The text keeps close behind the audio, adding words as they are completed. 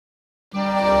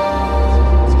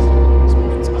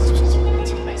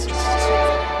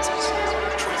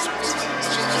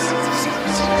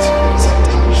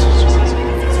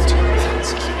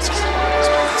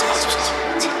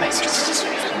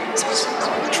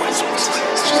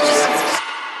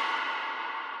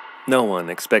No one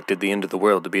expected the end of the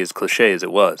world to be as cliché as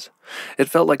it was. It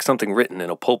felt like something written in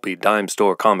a pulpy dime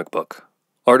store comic book.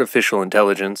 Artificial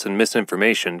intelligence and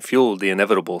misinformation fueled the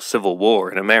inevitable civil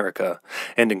war in America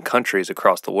and in countries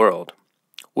across the world.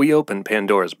 We opened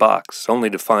Pandora's box, only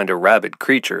to find a rabid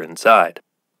creature inside.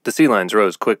 The sea lines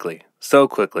rose quickly, so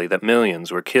quickly that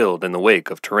millions were killed in the wake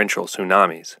of torrential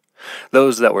tsunamis.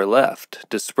 Those that were left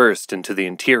dispersed into the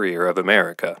interior of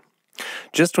America.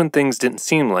 Just when things didn't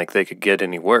seem like they could get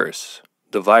any worse,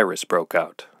 the virus broke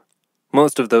out.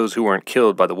 Most of those who weren't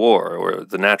killed by the war or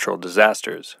the natural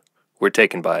disasters were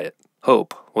taken by it.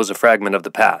 Hope was a fragment of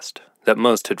the past that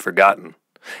most had forgotten.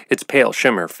 Its pale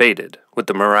shimmer faded with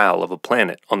the morale of a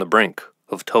planet on the brink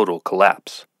of total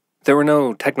collapse. There were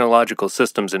no technological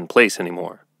systems in place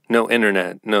anymore. No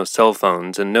internet, no cell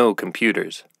phones, and no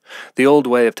computers. The old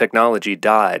way of technology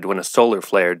died when a solar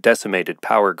flare decimated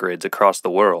power grids across the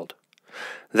world.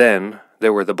 Then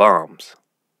there were the bombs.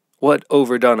 What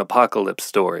overdone apocalypse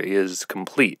story is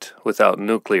complete without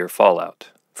nuclear fallout?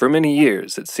 For many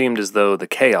years it seemed as though the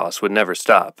chaos would never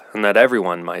stop and that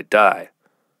everyone might die.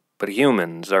 But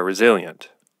humans are resilient.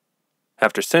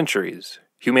 After centuries,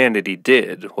 humanity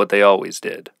did what they always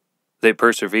did. They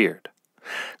persevered.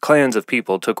 Clans of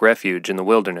people took refuge in the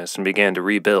wilderness and began to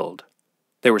rebuild.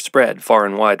 They were spread far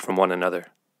and wide from one another.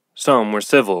 Some were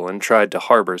civil and tried to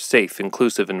harbor safe,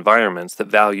 inclusive environments that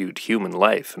valued human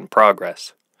life and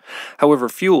progress. However,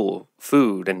 fuel,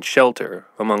 food, and shelter,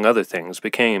 among other things,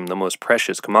 became the most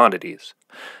precious commodities.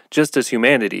 Just as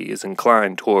humanity is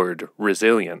inclined toward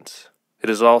resilience, it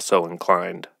is also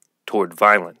inclined toward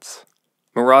violence.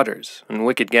 Marauders and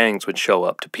wicked gangs would show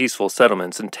up to peaceful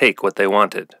settlements and take what they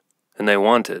wanted. And they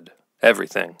wanted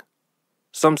everything.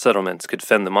 Some settlements could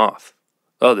fend them off.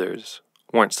 Others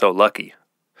weren't so lucky.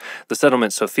 The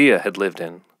settlement Sofia had lived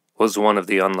in was one of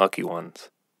the unlucky ones.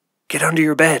 "Get under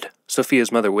your bed,"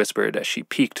 Sofia's mother whispered as she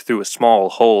peeked through a small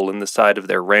hole in the side of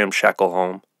their ramshackle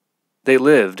home. They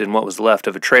lived in what was left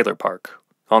of a trailer park,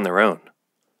 on their own.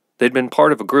 They'd been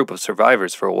part of a group of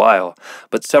survivors for a while,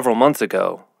 but several months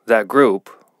ago, that group,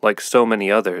 like so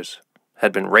many others,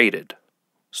 had been raided.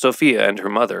 Sofia and her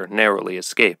mother narrowly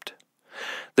escaped.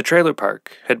 The trailer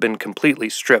park had been completely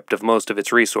stripped of most of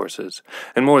its resources,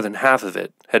 and more than half of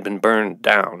it had been burned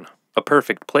down, a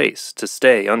perfect place to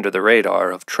stay under the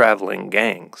radar of traveling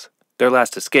gangs. Their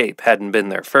last escape hadn't been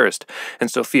their first,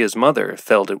 and Sofia's mother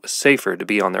felt it was safer to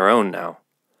be on their own now.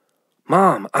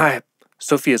 "Mom,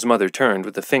 Sofia's mother turned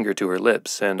with a finger to her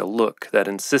lips and a look that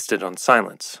insisted on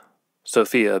silence.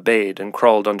 Sofia obeyed and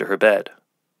crawled under her bed.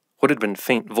 What had been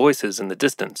faint voices in the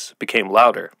distance became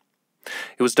louder.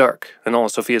 It was dark, and all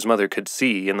Sofia's mother could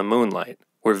see in the moonlight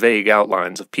were vague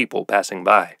outlines of people passing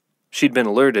by. She'd been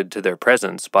alerted to their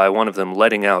presence by one of them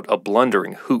letting out a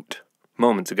blundering hoot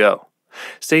moments ago.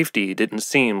 Safety didn't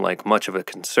seem like much of a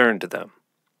concern to them.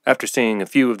 After seeing a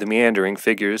few of the meandering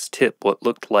figures tip what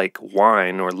looked like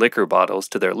wine or liquor bottles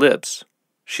to their lips,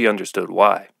 she understood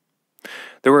why.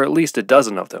 There were at least a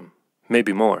dozen of them,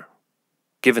 maybe more.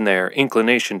 Given their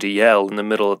inclination to yell in the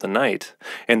middle of the night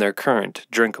and their current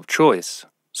drink of choice,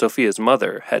 Sofia's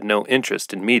mother had no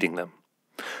interest in meeting them.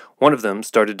 One of them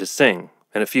started to sing,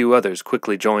 and a few others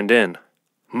quickly joined in.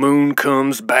 "Moon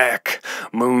comes back,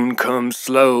 moon comes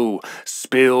slow,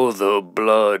 spill the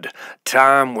blood,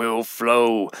 time will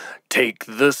flow, take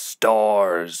the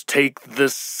stars, take the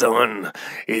sun,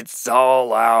 it's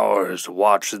all ours,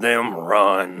 watch them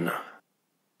run."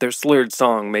 Their slurred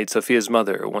song made Sofia's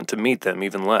mother want to meet them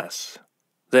even less.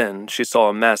 Then she saw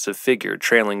a massive figure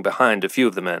trailing behind a few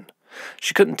of the men.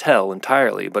 She couldn't tell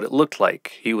entirely, but it looked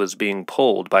like he was being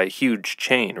pulled by a huge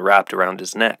chain wrapped around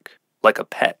his neck, like a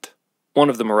pet.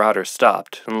 One of the marauders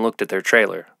stopped and looked at their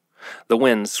trailer. The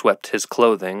wind swept his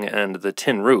clothing, and the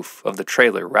tin roof of the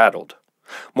trailer rattled.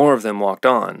 More of them walked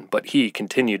on, but he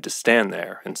continued to stand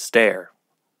there and stare.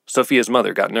 Sofia's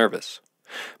mother got nervous.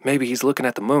 "Maybe he's looking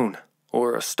at the moon,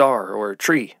 or a star, or a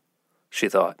tree," she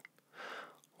thought.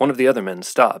 One of the other men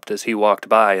stopped as he walked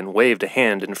by and waved a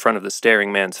hand in front of the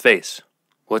staring man's face.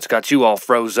 "What's got you all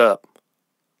froze up?"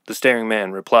 The staring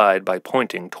man replied by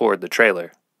pointing toward the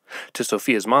trailer. To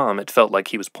Sofia's mom, it felt like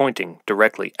he was pointing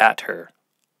directly at her.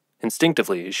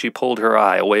 Instinctively, she pulled her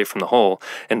eye away from the hole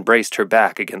and braced her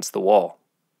back against the wall.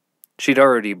 She'd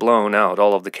already blown out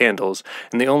all of the candles,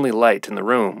 and the only light in the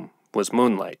room was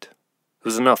moonlight. It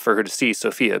was enough for her to see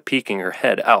Sofia peeking her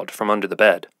head out from under the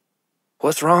bed.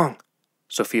 "What's wrong?"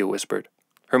 Sofia whispered.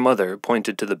 Her mother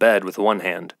pointed to the bed with one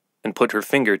hand and put her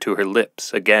finger to her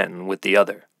lips again with the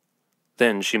other.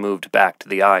 Then she moved back to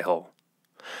the eye hole.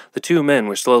 The two men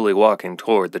were slowly walking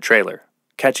toward the trailer,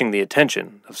 catching the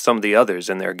attention of some of the others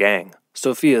in their gang.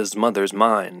 Sofia's mother's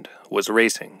mind was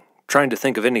racing, trying to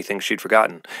think of anything she'd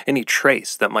forgotten, any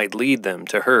trace that might lead them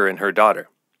to her and her daughter.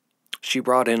 She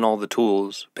brought in all the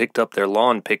tools, picked up their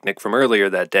lawn picnic from earlier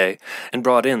that day, and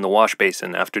brought in the wash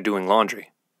basin after doing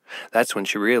laundry. That's when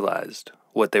she realized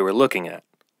what they were looking at,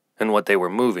 and what they were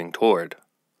moving toward.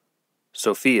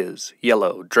 Sofia's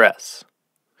yellow dress.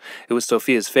 It was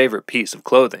Sofia's favorite piece of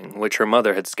clothing, which her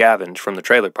mother had scavenged from the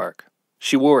trailer park.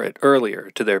 She wore it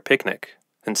earlier to their picnic,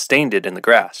 and stained it in the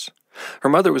grass. Her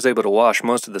mother was able to wash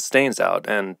most of the stains out,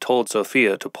 and told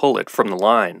Sofia to pull it from the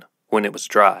line when it was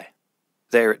dry.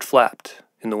 There it flapped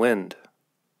in the wind,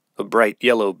 a bright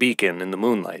yellow beacon in the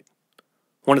moonlight.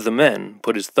 One of the men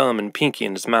put his thumb and pinky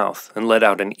in his mouth and let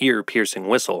out an ear-piercing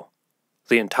whistle.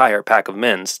 The entire pack of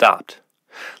men stopped.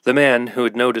 The man who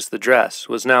had noticed the dress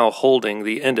was now holding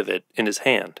the end of it in his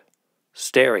hand,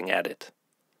 staring at it.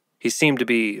 He seemed to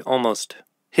be almost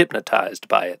hypnotized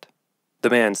by it. The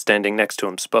man standing next to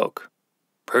him spoke.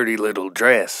 "Pretty little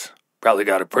dress. Probably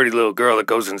got a pretty little girl that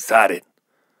goes inside it."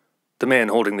 The man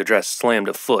holding the dress slammed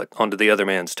a foot onto the other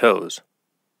man's toes.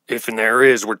 "If and there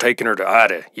is, we're taking her to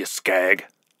Ida, you skag."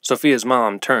 Sofia's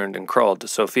mom turned and crawled to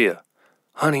Sofia.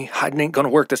 "Honey, hiding ain't gonna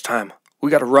work this time. We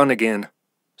gotta run again."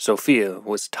 Sofia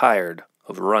was tired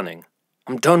of running.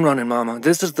 "I'm done running, Mama.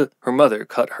 This is the—" Her mother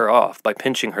cut her off by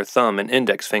pinching her thumb and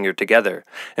index finger together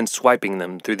and swiping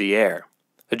them through the air,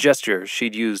 a gesture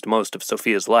she'd used most of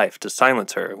Sofia's life to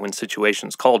silence her when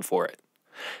situations called for it.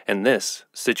 And this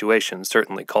situation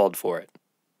certainly called for it.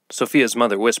 Sofia's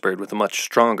mother whispered with a much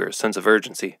stronger sense of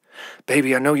urgency.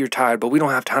 "Baby, I know you're tired, but we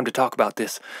don't have time to talk about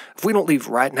this. If we don't leave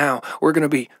right now, we're gonna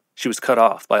be—" She was cut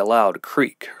off by a loud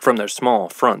creak from their small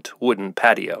front wooden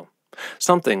patio.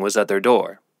 Something was at their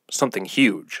door, something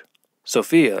huge.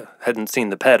 Sofia hadn't seen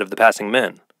the pet of the passing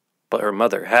men, but her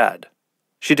mother had.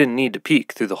 She didn't need to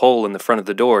peek through the hole in the front of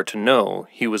the door to know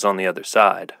he was on the other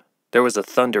side. There was a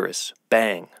thunderous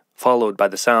bang, followed by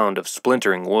the sound of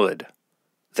splintering wood.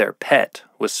 Their pet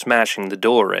was smashing the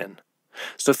door in.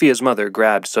 Sofia's mother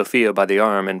grabbed Sofia by the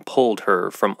arm and pulled her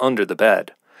from under the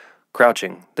bed.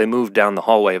 Crouching, they moved down the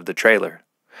hallway of the trailer.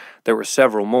 There were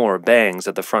several more bangs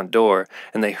at the front door,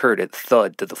 and they heard it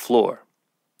thud to the floor.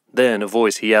 Then a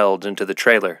voice yelled into the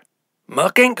trailer.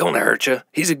 "Muck ain't gonna hurt you.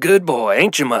 He's a good boy,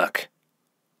 ain't you, Muck?"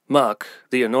 Muck,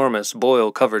 the enormous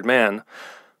boil-covered man,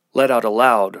 let out a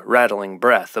loud, rattling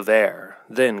breath of air,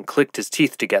 then clicked his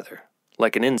teeth together,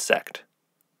 like an insect.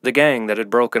 The gang that had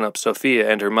broken up Sofia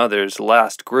and her mother's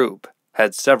last group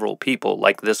had several people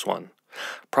like this one,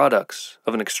 products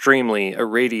of an extremely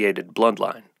irradiated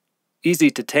bloodline. Easy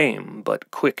to tame,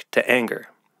 but quick to anger.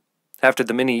 After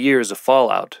the many years of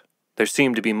fallout, there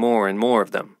seemed to be more and more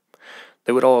of them.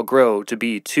 They would all grow to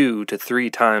be 2 to 3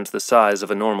 times the size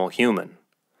of a normal human.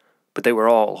 But they were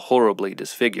all horribly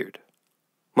disfigured.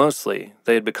 Mostly,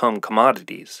 they had become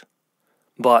commodities,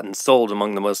 bought and sold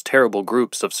among the most terrible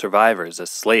groups of survivors as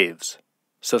slaves.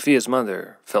 Sofia's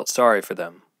mother felt sorry for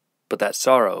them, but that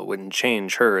sorrow wouldn't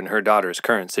change her and her daughter's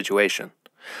current situation.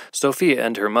 Sofia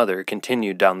and her mother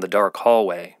continued down the dark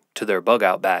hallway to their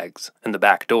bug-out bags and the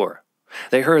back door.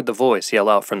 They heard the voice yell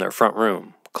out from their front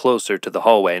room, closer to the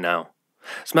hallway now.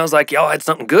 "Smells like y'all had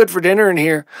something good for dinner in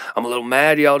here. I'm a little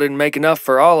mad y'all didn't make enough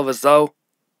for all of us, though."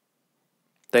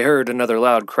 They heard another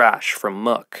loud crash from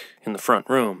Muck in the front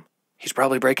room. "He's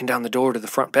probably breaking down the door to the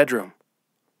front bedroom,"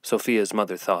 Sofia's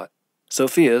mother thought.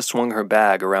 Sofia swung her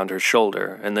bag around her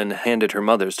shoulder and then handed her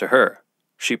mother's to her.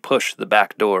 She pushed the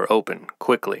back door open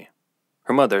quickly.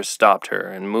 Her mother stopped her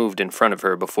and moved in front of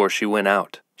her before she went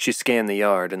out. She scanned the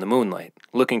yard in the moonlight,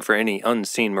 looking for any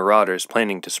unseen marauders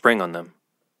planning to spring on them.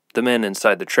 The men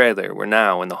inside the trailer were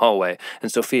now in the hallway, and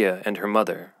Sofia and her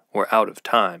mother were out of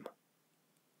time.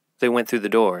 They went through the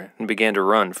door and began to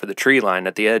run for the tree line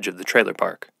at the edge of the trailer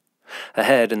park.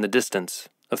 Ahead in the distance,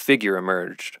 a figure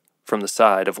emerged from the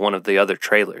side of one of the other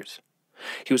trailers.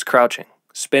 He was crouching,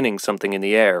 spinning something in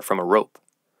the air from a rope.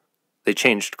 They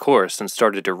changed course and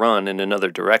started to run in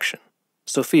another direction.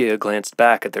 Sofia glanced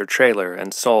back at their trailer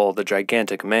and saw the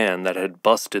gigantic man that had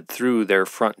busted through their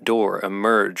front door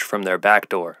emerge from their back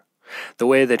door. The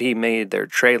way that he made their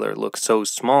trailer look so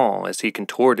small as he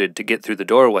contorted to get through the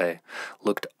doorway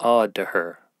looked odd to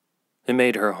her. It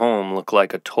made her home look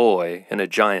like a toy in a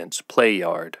giant's play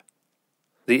yard.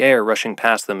 The air rushing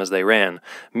past them as they ran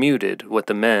muted what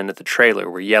the men at the trailer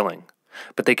were yelling,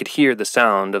 but they could hear the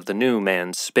sound of the new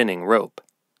man's spinning rope.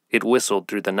 It whistled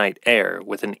through the night air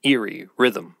with an eerie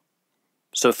rhythm.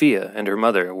 Sofia and her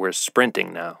mother were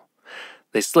sprinting now.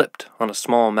 They slipped on a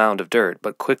small mound of dirt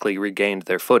but quickly regained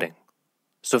their footing.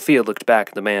 Sofia looked back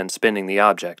at the man spinning the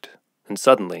object, and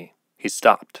suddenly he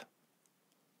stopped.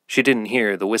 She didn't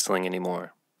hear the whistling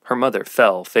anymore. Her mother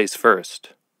fell face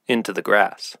first into the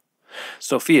grass.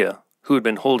 Sofia, who had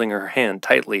been holding her hand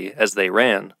tightly as they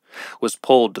ran, was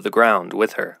pulled to the ground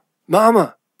with her.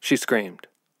 "Mama!" she screamed.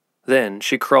 Then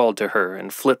she crawled to her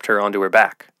and flipped her onto her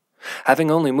back.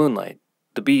 Having only moonlight,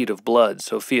 the bead of blood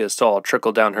Sofia saw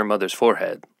trickle down her mother's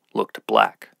forehead looked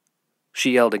black.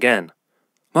 She yelled again,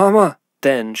 "Mama!"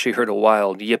 Then she heard a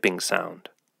wild yipping sound.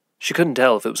 She couldn't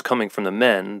tell if it was coming from the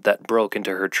men that broke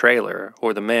into her trailer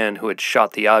or the man who had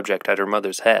shot the object at her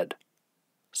mother's head.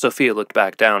 Sofia looked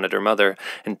back down at her mother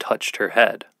and touched her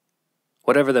head.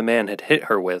 Whatever the man had hit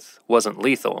her with wasn't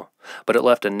lethal, but it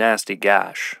left a nasty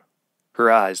gash.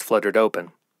 Her eyes fluttered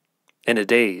open. In a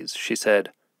daze, she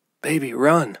said, "Baby,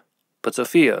 run!" But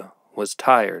Sofia was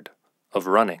tired of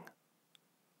running.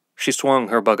 She swung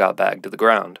her bug-out bag to the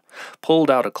ground, pulled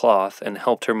out a cloth, and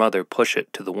helped her mother push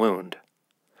it to the wound.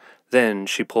 Then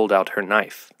she pulled out her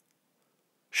knife.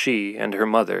 She and her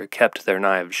mother kept their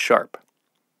knives sharp.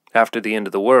 After the end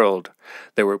of the world,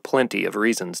 there were plenty of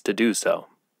reasons to do so.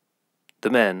 The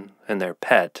men and their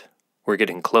pet were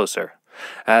getting closer,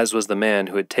 as was the man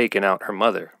who had taken out her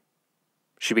mother.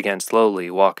 She began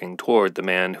slowly walking toward the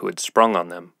man who had sprung on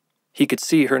them. He could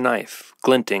see her knife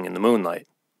glinting in the moonlight,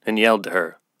 and yelled to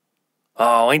her,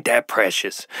 "Oh, ain't that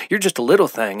precious? You're just a little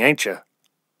thing, ain't you?"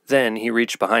 Then he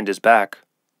reached behind his back,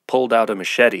 pulled out a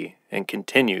machete, and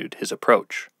continued his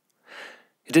approach.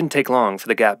 It didn't take long for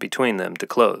the gap between them to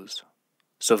close.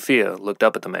 Sofia looked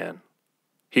up at the man.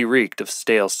 He reeked of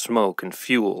stale smoke and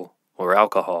fuel or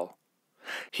alcohol.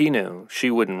 He knew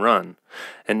she wouldn't run,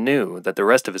 and knew that the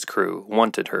rest of his crew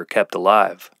wanted her kept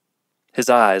alive. His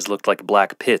eyes looked like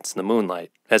black pits in the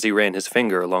moonlight as he ran his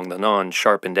finger along the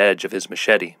non-sharpened edge of his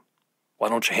machete. "Why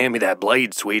don't you hand me that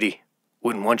blade, sweetie?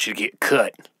 Wouldn't want you to get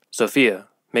cut." Sofia,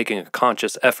 making a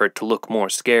conscious effort to look more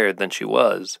scared than she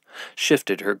was,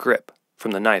 shifted her grip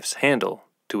from the knife's handle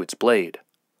to its blade.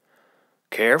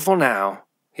 "Careful now,"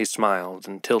 he smiled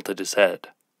and tilted his head.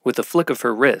 With a flick of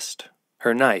her wrist,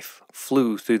 her knife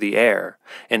flew through the air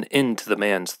and into the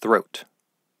man's throat.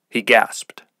 He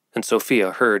gasped, and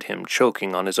Sofia heard him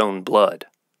choking on his own blood.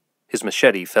 His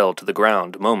machete fell to the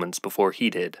ground moments before he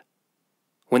did.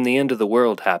 When the end of the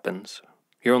world happens,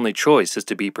 your only choice is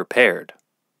to be prepared.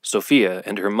 Sofia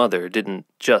and her mother didn't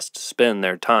just spend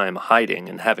their time hiding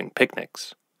and having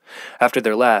picnics. After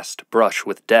their last brush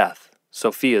with death,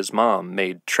 Sofia's mom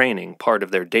made training part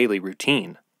of their daily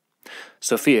routine.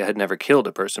 Sofia had never killed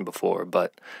a person before,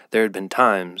 but there had been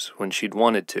times when she'd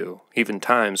wanted to, even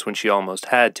times when she almost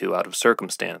had to out of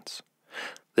circumstance.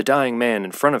 The dying man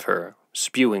in front of her,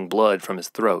 spewing blood from his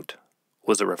throat,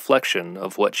 was a reflection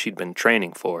of what she'd been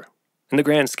training for. In the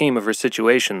grand scheme of her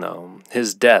situation, though,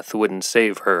 his death wouldn't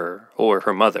save her or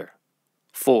her mother.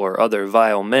 4 other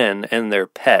vile men and their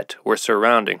pet were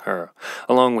surrounding her,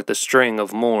 along with a string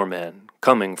of more men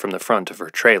coming from the front of her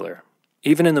trailer.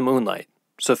 Even in the moonlight,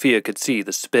 Sofia could see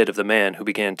the spit of the man who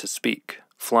began to speak,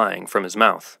 flying from his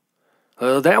mouth.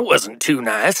 "That wasn't too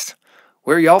nice.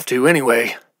 Where are you off to,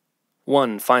 anyway?"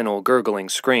 One final gurgling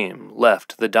scream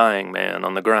left the dying man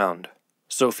on the ground.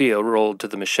 Sofia rolled to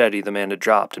the machete the man had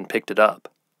dropped and picked it up.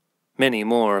 Many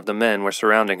more of the men were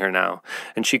surrounding her now,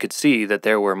 and she could see that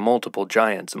there were multiple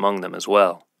giants among them as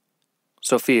well.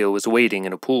 Sofia was wading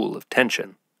in a pool of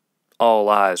tension. All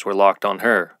eyes were locked on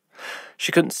her.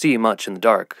 She couldn't see much in the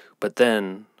dark, but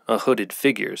then a hooded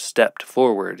figure stepped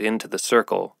forward into the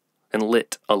circle and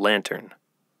lit a lantern.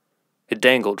 It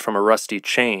dangled from a rusty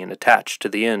chain attached to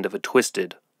the end of a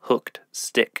twisted, hooked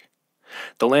stick.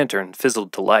 The lantern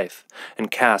fizzled to life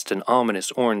and cast an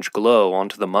ominous orange glow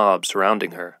onto the mob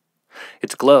surrounding her.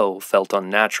 Its glow felt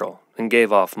unnatural and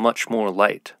gave off much more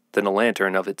light than a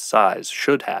lantern of its size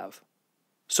should have.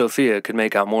 Sofia could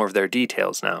make out more of their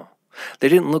details now. They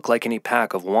didn't look like any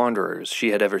pack of wanderers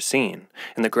she had ever seen,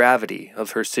 and the gravity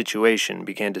of her situation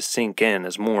began to sink in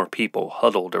as more people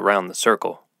huddled around the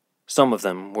circle. Some of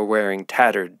them were wearing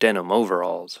tattered denim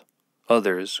overalls.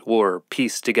 Others wore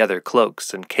pieced-together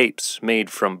cloaks and capes made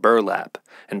from burlap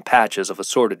and patches of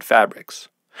assorted fabrics.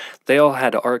 They all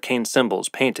had arcane symbols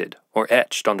painted or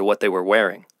etched onto what they were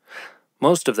wearing.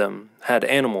 Most of them had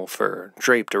animal fur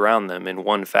draped around them in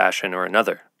one fashion or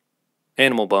another.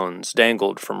 Animal bones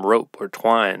dangled from rope or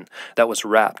twine that was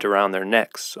wrapped around their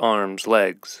necks, arms,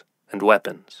 legs, and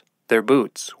weapons. Their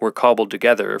boots were cobbled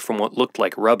together from what looked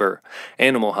like rubber,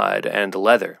 animal hide, and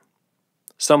leather.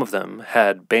 Some of them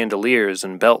had bandoliers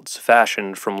and belts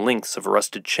fashioned from lengths of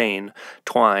rusted chain,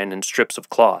 twine, and strips of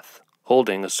cloth,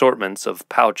 holding assortments of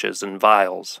pouches and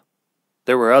vials.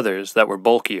 There were others that were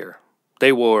bulkier.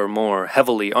 They wore more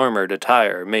heavily armored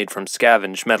attire made from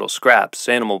scavenged metal scraps,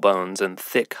 animal bones, and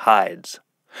thick hides.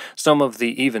 Some of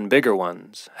the even bigger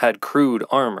ones had crude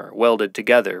armor welded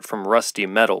together from rusty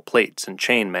metal plates and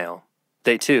chainmail.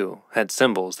 They, too, had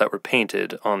symbols that were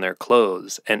painted on their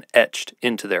clothes and etched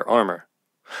into their armor.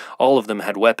 All of them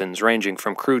had weapons ranging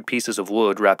from crude pieces of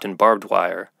wood wrapped in barbed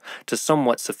wire to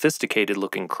somewhat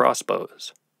sophisticated-looking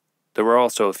crossbows. There were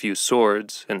also a few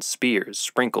swords and spears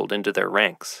sprinkled into their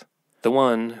ranks. The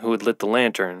one who had lit the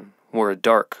lantern wore a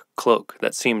dark cloak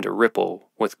that seemed to ripple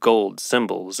with gold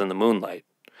symbols in the moonlight.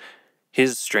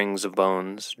 His strings of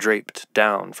bones draped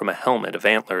down from a helmet of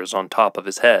antlers on top of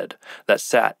his head that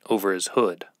sat over his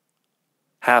hood.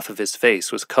 Half of his face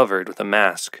was covered with a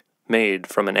mask made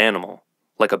from an animal,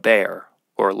 like a bear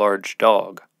or a large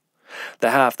dog.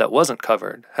 The half that wasn't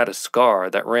covered had a scar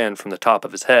that ran from the top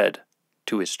of his head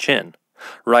to his chin,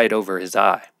 right over his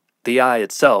eye. The eye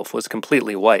itself was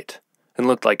completely white and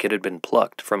looked like it had been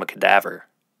plucked from a cadaver.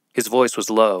 His voice was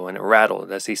low and it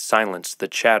rattled as he silenced the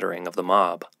chattering of the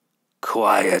mob.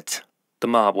 "Quiet!" The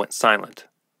mob went silent,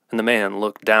 and the man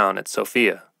looked down at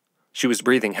Sofia. She was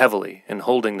breathing heavily and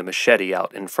holding the machete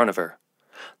out in front of her.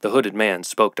 The hooded man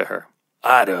spoke to her.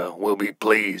 "Ida will be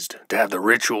pleased to have the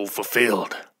ritual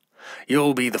fulfilled.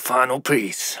 You'll be the final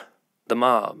piece." The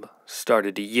mob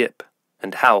started to yip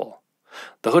and howl.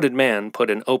 The hooded man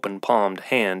put an open-palmed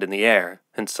hand in the air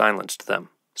and silenced them.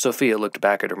 Sofia looked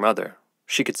back at her mother.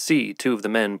 She could see two of the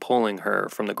men pulling her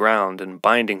from the ground and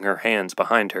binding her hands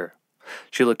behind her.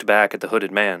 She looked back at the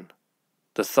hooded man.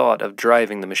 The thought of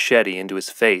driving the machete into his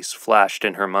face flashed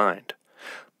in her mind,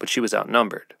 but she was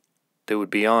outnumbered. They would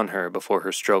be on her before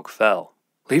her stroke fell.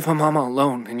 "Leave my mama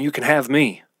alone and you can have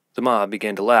me." The mob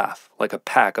began to laugh like a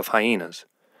pack of hyenas.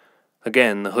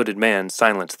 Again the hooded man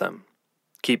silenced them,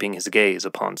 keeping his gaze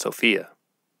upon Sofia.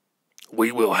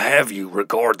 "We will have you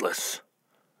regardless.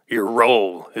 Your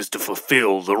role is to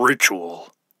fulfill the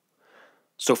ritual."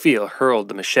 Sofia hurled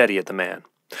the machete at the man,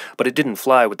 but it didn't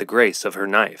fly with the grace of her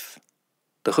knife.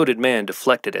 The hooded man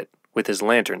deflected it with his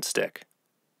lantern stick.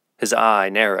 His eye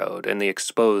narrowed and the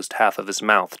exposed half of his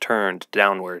mouth turned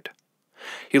downward.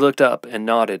 He looked up and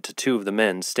nodded to two of the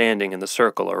men standing in the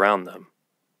circle around them.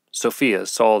 Sofia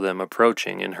saw them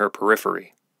approaching in her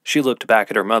periphery. She looked back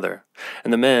at her mother,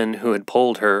 and the men who had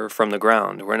pulled her from the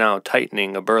ground were now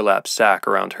tightening a burlap sack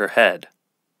around her head.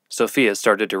 Sofia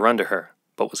started to run to her,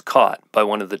 but was caught by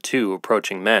one of the two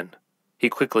approaching men. He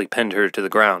quickly pinned her to the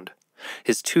ground.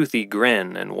 His toothy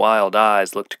grin and wild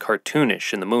eyes looked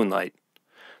cartoonish in the moonlight.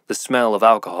 The smell of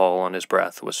alcohol on his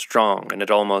breath was strong, and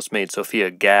it almost made Sofia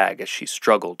gag as she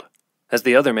struggled. As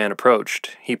the other man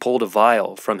approached, he pulled a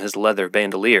vial from his leather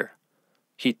bandolier.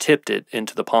 He tipped it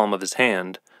into the palm of his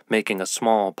hand, making a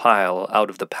small pile out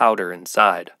of the powder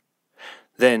inside.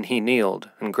 Then he kneeled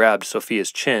and grabbed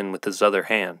Sofia's chin with his other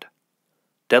hand.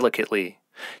 Delicately,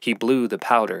 he blew the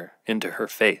powder into her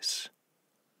face.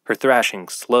 Her thrashing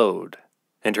slowed,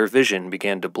 and her vision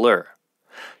began to blur.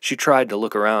 She tried to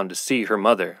look around to see her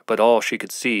mother, but all she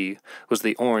could see was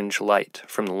the orange light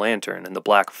from the lantern and the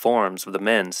black forms of the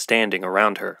men standing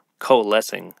around her,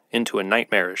 coalescing into a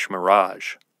nightmarish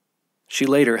mirage. She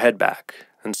laid her head back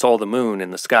and saw the moon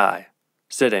in the sky,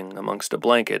 sitting amongst a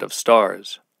blanket of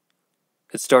stars.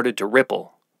 It started to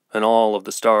ripple, and all of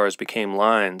the stars became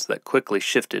lines that quickly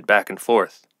shifted back and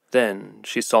forth. Then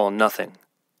she saw nothing,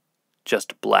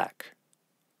 just black.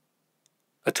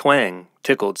 A twang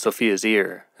tickled Sofia's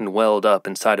ear and welled up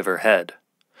inside of her head.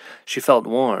 She felt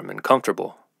warm and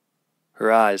comfortable.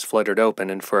 Her eyes fluttered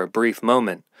open, and for a brief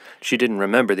moment she didn't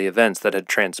remember the events that had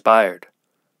transpired.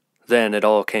 Then it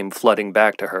all came flooding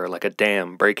back to her like a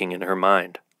dam breaking in her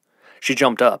mind. She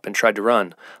jumped up and tried to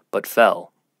run, but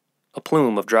fell. A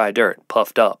plume of dry dirt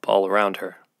puffed up all around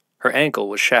her. Her ankle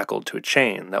was shackled to a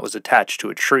chain that was attached to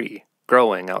a tree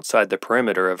growing outside the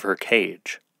perimeter of her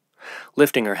cage.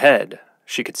 Lifting her head,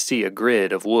 she could see a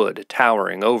grid of wood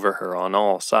towering over her on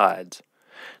all sides.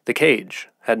 The cage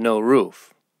had no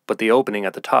roof, but the opening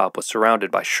at the top was surrounded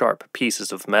by sharp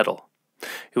pieces of metal.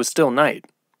 It was still night,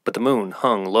 but the moon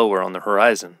hung lower on the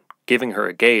horizon, giving her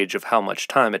a gauge of how much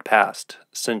time had passed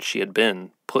since she had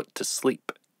been put to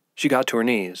sleep. She got to her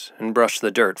knees and brushed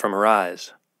the dirt from her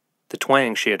eyes. The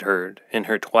twang she had heard in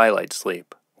her twilight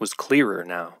sleep was clearer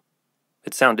now.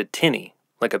 It sounded tinny,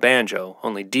 like a banjo,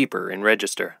 only deeper in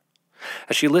register.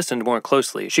 As she listened more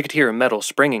closely, she could hear a metal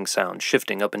springing sound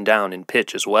shifting up and down in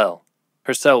pitch as well.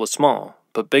 Her cell was small,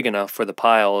 but big enough for the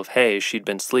pile of hay she'd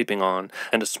been sleeping on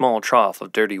and a small trough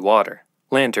of dirty water.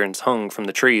 Lanterns hung from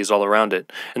the trees all around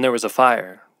it, and there was a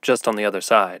fire just on the other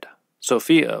side.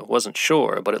 Sofia wasn't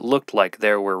sure, but it looked like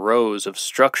there were rows of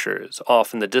structures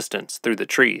off in the distance through the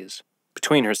trees.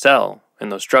 Between her cell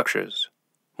and those structures,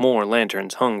 more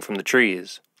lanterns hung from the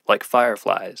trees, like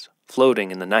fireflies,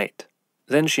 floating in the night.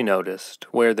 Then she noticed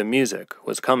where the music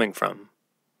was coming from.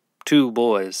 Two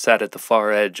boys sat at the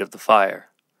far edge of the fire.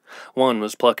 One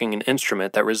was plucking an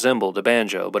instrument that resembled a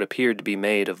banjo but appeared to be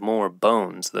made of more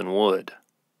bones than wood.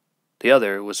 The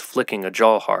other was flicking a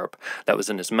jaw harp that was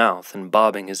in his mouth and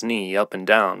bobbing his knee up and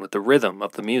down with the rhythm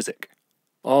of the music.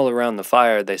 All around the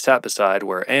fire they sat beside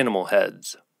were animal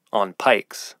heads, on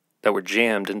pikes, that were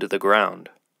jammed into the ground.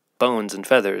 Bones and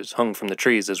feathers hung from the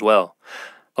trees as well,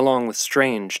 along with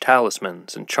strange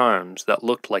talismans and charms that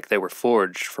looked like they were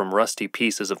forged from rusty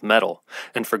pieces of metal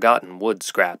and forgotten wood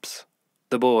scraps.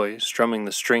 The boy, strumming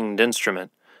the stringed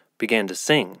instrument, began to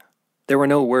sing. There were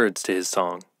no words to his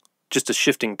song, just a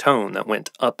shifting tone that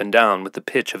went up and down with the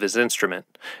pitch of his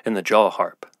instrument and the jaw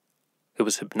harp. It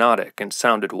was hypnotic and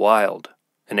sounded wild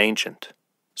and ancient.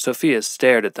 Sofia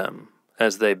stared at them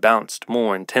as they bounced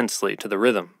more intensely to the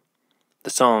rhythm. The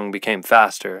song became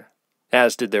faster,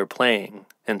 as did their playing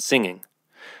and singing.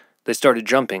 They started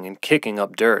jumping and kicking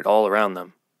up dirt all around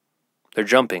them. Their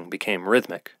jumping became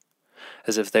rhythmic,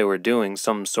 as if they were doing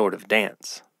some sort of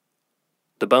dance.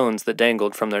 The bones that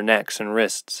dangled from their necks and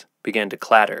wrists began to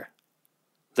clatter.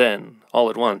 Then, all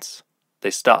at once,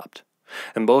 they stopped,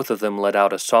 and both of them let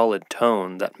out a solid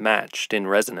tone that matched in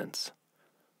resonance.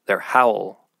 Their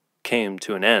howl came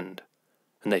to an end,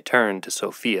 and they turned to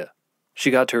Sofia.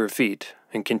 She got to her feet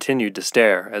and continued to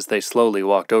stare as they slowly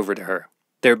walked over to her.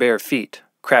 Their bare feet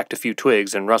cracked a few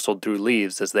twigs and rustled through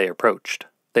leaves as they approached.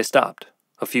 They stopped,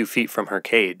 a few feet from her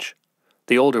cage.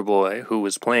 The older boy, who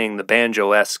was playing the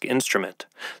banjo-esque instrument,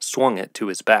 swung it to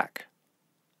his back.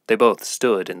 They both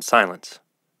stood in silence,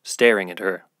 staring at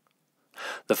her.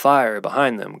 The fire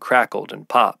behind them crackled and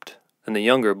popped, and the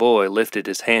younger boy lifted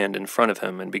his hand in front of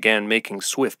him and began making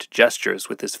swift gestures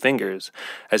with his fingers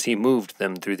as he moved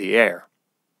them through the air.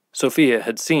 Sofia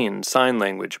had seen sign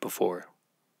language before.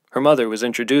 Her mother was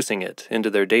introducing it into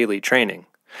their daily training,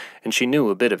 and she knew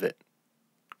a bit of it.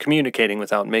 Communicating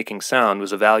without making sound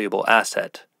was a valuable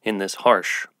asset in this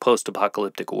harsh,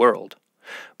 post-apocalyptic world,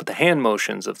 but the hand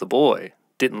motions of the boy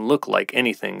didn't look like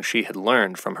anything she had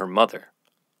learned from her mother.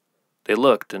 They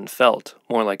looked and felt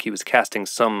more like he was casting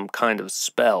some kind of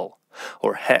spell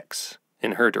or hex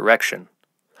in her direction.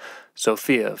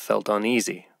 Sofia felt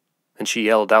uneasy, and she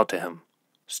yelled out to him,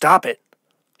 "Stop it!"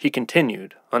 He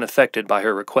continued, unaffected by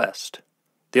her request.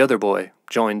 The other boy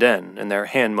joined in, and their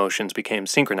hand motions became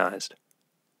synchronized.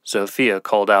 Sofia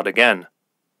called out again,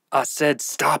 "I said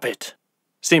stop it!"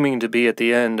 Seeming to be at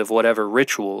the end of whatever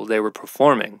ritual they were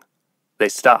performing, they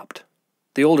stopped.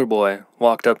 The older boy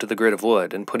walked up to the grid of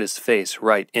wood and put his face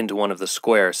right into one of the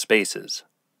square spaces.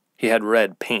 He had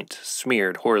red paint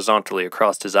smeared horizontally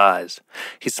across his eyes.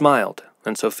 He smiled,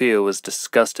 and Sofia was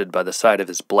disgusted by the sight of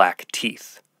his black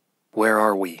teeth. "Where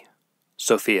are we?"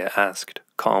 Sofia asked,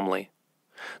 calmly.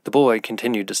 The boy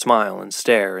continued to smile and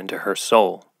stare into her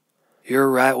soul. "You're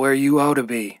right where you ought to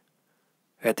be,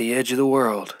 at the edge of the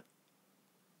world.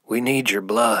 We need your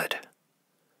blood."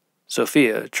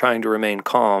 Sofia, trying to remain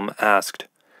calm, asked,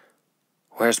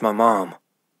 "Where's my mom?"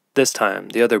 This time,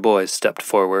 the other boys stepped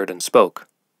forward and spoke.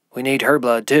 "We need her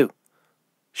blood, too.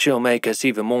 She'll make us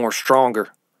even more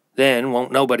stronger. Then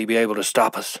won't nobody be able to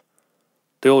stop us."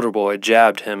 The older boy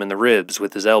jabbed him in the ribs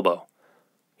with his elbow.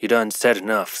 "You done said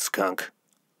enough, skunk.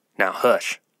 Now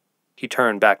hush." He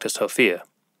turned back to Sofia.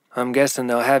 "I'm guessing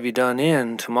they'll have you done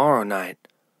in tomorrow night.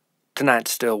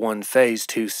 Tonight's still one phase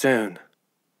too soon."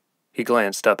 He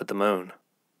glanced up at the moon.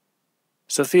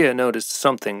 Sofia noticed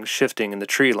something shifting in the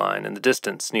tree line in the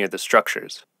distance near the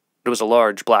structures. It was a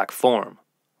large black form,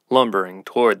 lumbering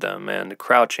toward them and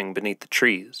crouching beneath the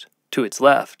trees. To its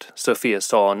left, Sofia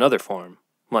saw another form,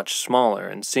 much smaller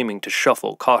and seeming to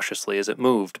shuffle cautiously as it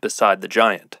moved beside the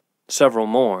giant. Several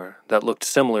more, that looked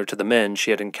similar to the men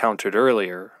she had encountered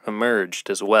earlier, emerged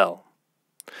as well.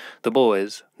 The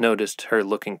boys noticed her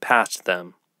looking past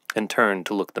them and turned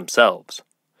to look themselves.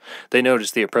 They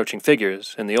noticed the approaching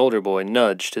figures, and the older boy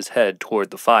nudged his head toward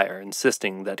the fire,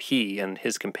 insisting that he and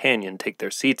his companion take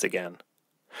their seats again.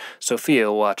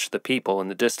 Sofia watched the people in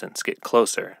the distance get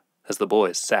closer as the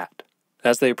boys sat.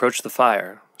 As they approached the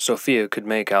fire, Sofia could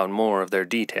make out more of their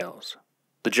details.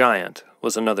 The giant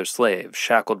was another slave,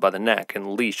 shackled by the neck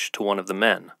and leashed to one of the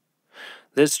men.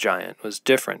 This giant was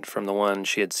different from the one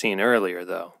she had seen earlier,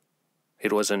 though.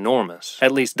 It was enormous,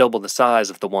 at least double the size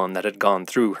of the one that had gone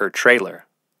through her trailer.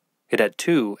 It had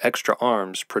 2 extra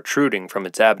arms protruding from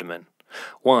its abdomen.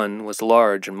 One was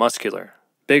large and muscular,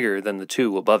 bigger than the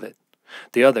 2 above it.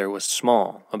 The other was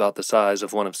small, about the size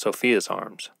of one of Sofia's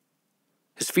arms.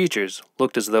 His features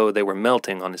looked as though they were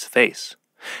melting on his face.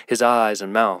 His eyes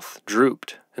and mouth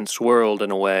drooped and swirled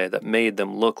in a way that made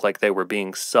them look like they were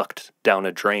being sucked down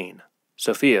a drain.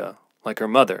 Sofia, like her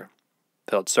mother,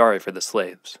 felt sorry for the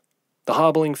slaves. The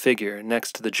hobbling figure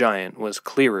next to the giant was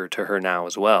clearer to her now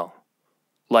as well.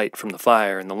 Light from the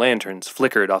fire and the lanterns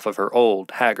flickered off of her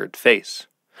old, haggard face.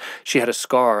 She had a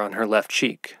scar on her left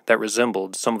cheek that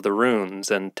resembled some of the runes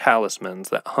and talismans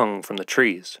that hung from the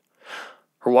trees.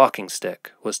 Her walking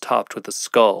stick was topped with a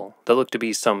skull that looked to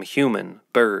be some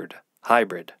human-bird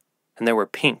hybrid, and there were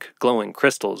pink, glowing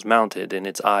crystals mounted in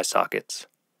its eye sockets.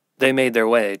 They made their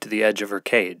way to the edge of her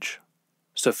cage.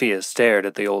 Sofia stared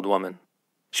at the old woman.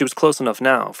 She was close enough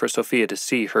now for Sofia to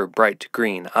see her bright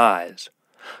green eyes.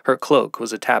 Her cloak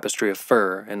was a tapestry of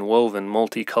fur and woven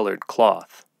multicolored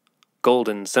cloth.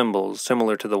 Golden symbols,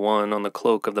 similar to the one on the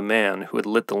cloak of the man who had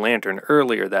lit the lantern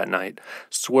earlier that night,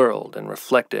 swirled and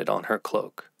reflected on her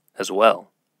cloak as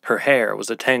well. Her hair was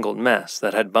a tangled mess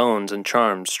that had bones and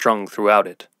charms strung throughout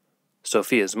it.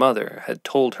 Sofia's mother had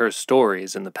told her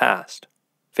stories in the past,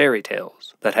 fairy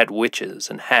tales that had witches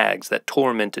and hags that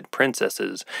tormented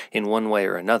princesses in one way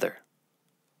or another.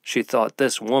 She thought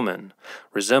this woman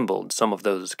resembled some of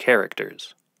those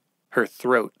characters. Her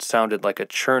throat sounded like a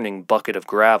churning bucket of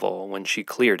gravel when she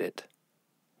cleared it.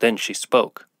 Then she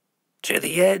spoke. "To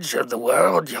the edge of the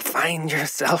world you find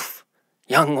yourself,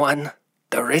 young one.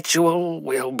 The ritual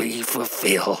will be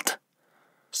fulfilled."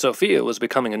 Sofia was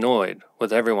becoming annoyed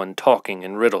with everyone talking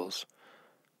in riddles.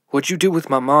 "What'd you do with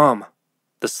my mom?"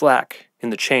 The slack in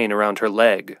the chain around her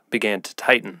leg began to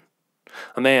tighten.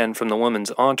 A man from the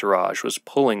woman's entourage was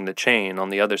pulling the chain on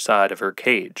the other side of her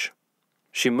cage.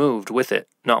 She moved with it,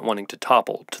 not wanting to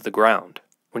topple to the ground.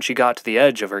 When she got to the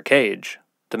edge of her cage,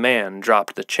 the man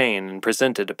dropped the chain and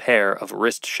presented a pair of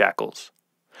wrist shackles.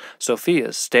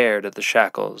 Sofia stared at the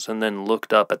shackles and then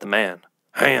looked up at the man.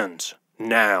 "Hands,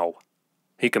 now,"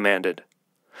 he commanded.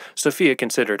 Sofia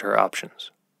considered her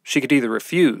options. She could either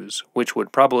refuse, which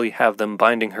would probably have them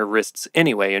binding her wrists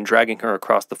anyway and dragging her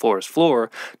across the forest floor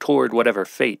toward whatever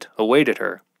fate awaited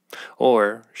her,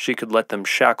 or she could let them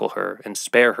shackle her and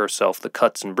spare herself the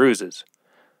cuts and bruises.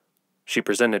 She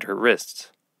presented her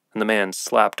wrists, and the man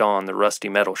slapped on the rusty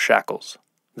metal shackles.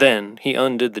 Then he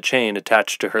undid the chain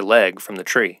attached to her leg from the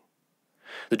tree.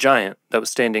 The giant that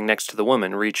was standing next to the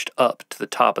woman reached up to the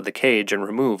top of the cage and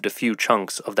removed a few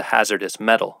chunks of the hazardous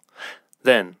metal.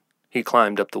 Then he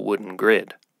climbed up the wooden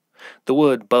grid. The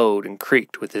wood bowed and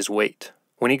creaked with his weight.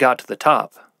 When he got to the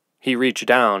top, he reached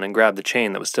down and grabbed the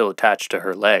chain that was still attached to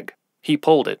her leg. He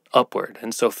pulled it upward,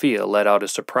 and Sofia let out a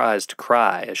surprised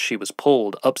cry as she was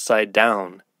pulled upside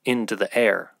down into the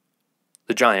air.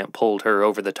 The giant pulled her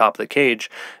over the top of the cage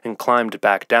and climbed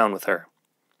back down with her.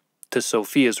 To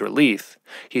Sofia's relief,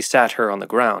 he sat her on the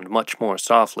ground much more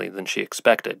softly than she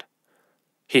expected.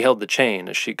 He held the chain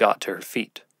as she got to her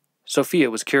feet.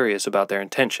 Sofia was curious about their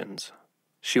intentions.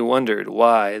 She wondered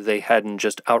why they hadn't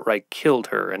just outright killed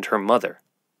her and her mother.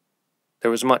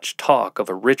 There was much talk of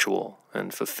a ritual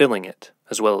and fulfilling it,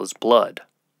 as well as blood.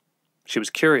 She was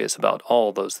curious about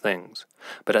all those things,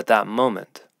 but at that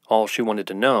moment, all she wanted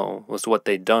to know was what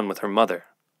they'd done with her mother.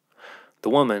 The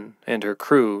woman and her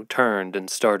crew turned and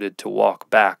started to walk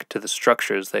back to the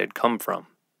structures they had come from.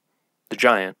 The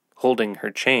giant, holding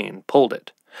her chain, pulled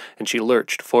it, and she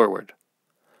lurched forward.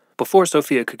 Before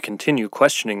Sofia could continue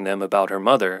questioning them about her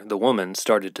mother, the woman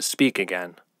started to speak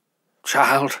again.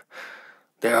 "Child,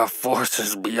 there are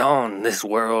forces beyond this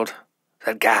world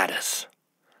that guide us.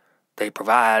 They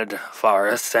provide for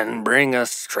us and bring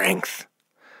us strength.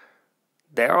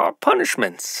 There are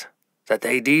punishments that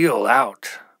they deal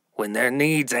out when their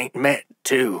needs ain't met,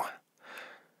 too.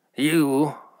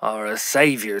 You are a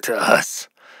savior to us.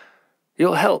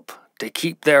 You'll help to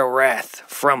keep their wrath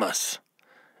from us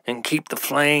and keep the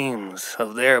flames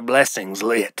of their blessings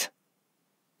lit."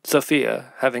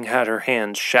 Sofia, having had her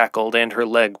hands shackled and her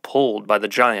leg pulled by the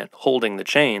giant holding the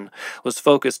chain, was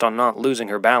focused on not losing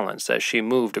her balance as she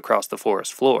moved across the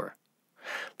forest floor.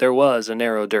 There was a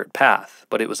narrow dirt path,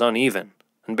 but it was uneven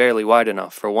and barely wide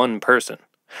enough for one person,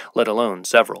 let alone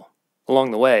several.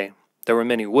 Along the way, there were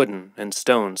many wooden and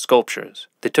stone sculptures.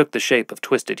 They took the shape of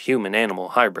twisted human-animal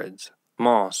hybrids.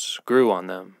 Moss grew on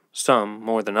them, some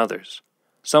more than others.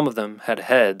 Some of them had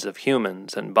heads of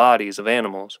humans and bodies of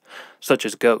animals, such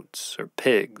as goats or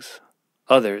pigs.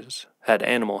 Others had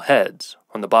animal heads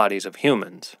on the bodies of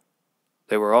humans.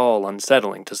 They were all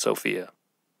unsettling to Sofia.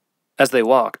 As they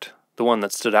walked, the one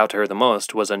that stood out to her the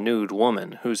most was a nude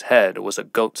woman whose head was a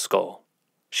goat skull.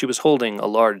 She was holding a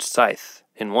large scythe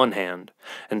in one hand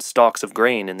and stalks of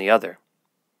grain in the other.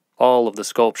 All of the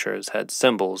sculptures had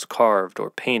symbols carved or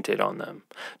painted on them,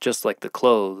 just like the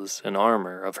clothes and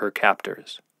armor of her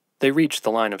captors. They reached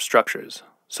the line of structures.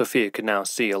 Sophia could now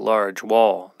see a large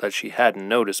wall that she hadn't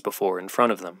noticed before in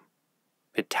front of them.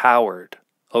 It towered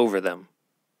over them.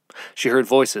 She heard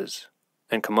voices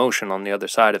and commotion on the other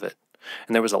side of it,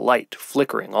 and there was a light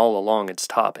flickering all along its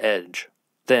top edge.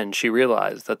 Then she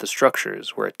realized that the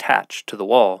structures were attached to the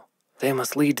wall. They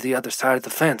must lead to the other side of the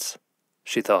fence,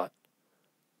 she thought.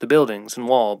 The buildings and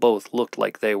wall both looked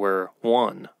like they were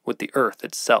one with the earth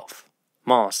itself.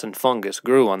 Moss and fungus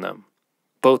grew on them.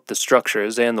 Both the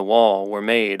structures and the wall were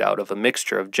made out of a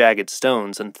mixture of jagged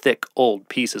stones and thick old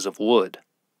pieces of wood.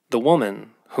 The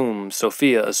woman, whom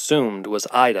Sophia assumed was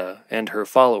Ida, and her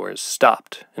followers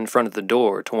stopped in front of the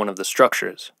door to one of the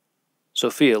structures.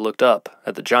 Sophia looked up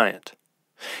at the giant.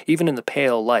 Even in the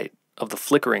pale light of the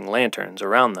flickering lanterns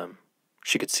around them,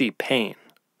 she could see pain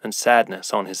and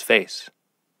sadness on his face.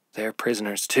 They're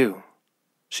prisoners too,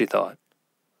 she thought.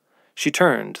 She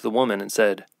turned to the woman and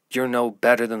said, "You're no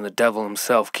better than the devil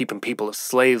himself, keeping people as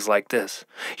slaves like this.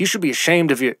 You should be ashamed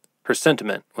of your—" Her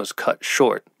sentiment was cut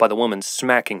short by the woman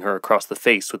smacking her across the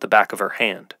face with the back of her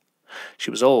hand.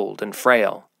 She was old and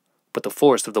frail, but the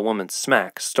force of the woman's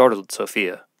smack startled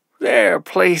Sophia. Their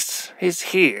place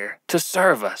is here to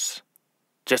serve us,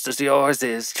 just as yours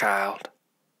is, child.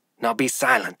 Now be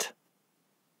silent.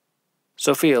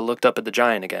 Sophia looked up at the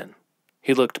giant again.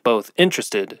 He looked both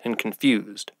interested and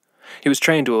confused. He was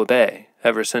trained to obey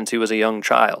ever since he was a young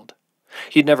child.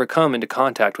 He'd never come into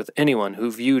contact with anyone who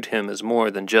viewed him as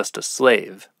more than just a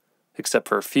slave, except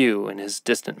for a few in his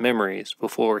distant memories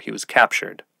before he was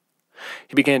captured.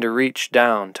 He began to reach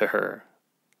down to her,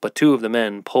 but two of the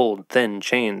men pulled thin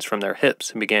chains from their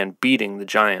hips and began beating the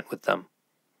giant with them.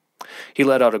 He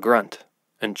let out a grunt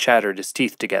and chattered his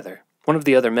teeth together. One of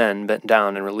the other men bent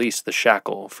down and released the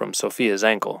shackle from Sophia's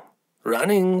ankle.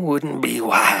 Running wouldn't be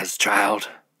wise, child,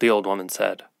 the old woman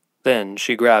said. Then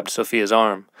she grabbed Sophia's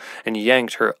arm and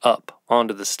yanked her up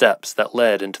onto the steps that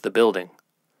led into the building.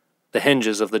 The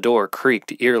hinges of the door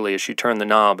creaked eerily as she turned the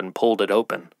knob and pulled it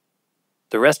open.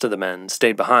 The rest of the men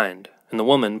stayed behind, and the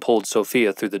woman pulled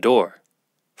Sophia through the door.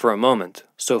 For a moment,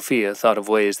 Sophia thought of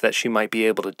ways that she might be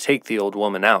able to take the old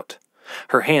woman out.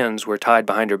 Her hands were tied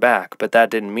behind her back, but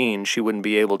that didn't mean she wouldn't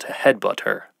be able to headbutt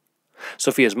her.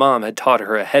 Sophia's mom had taught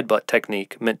her a headbutt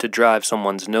technique meant to drive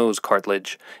someone's nose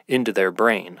cartilage into their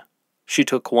brain. She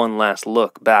took one last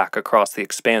look back across the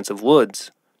expanse of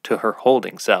woods to her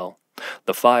holding cell,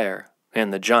 the fire,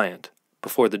 and the giant,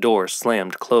 before the door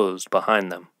slammed closed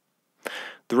behind them.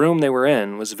 The room they were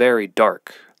in was very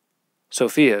dark.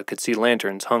 Sophia could see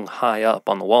lanterns hung high up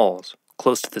on the walls,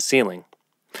 close to the ceiling.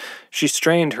 She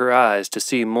strained her eyes to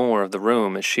see more of the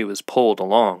room as she was pulled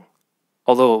along.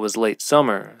 Although it was late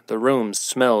summer, the room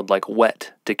smelled like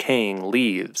wet, decaying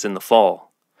leaves in the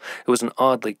fall. It was an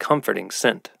oddly comforting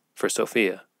scent for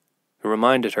Sophia. It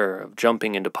reminded her of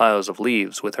jumping into piles of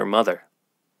leaves with her mother.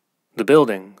 The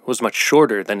building was much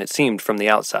shorter than it seemed from the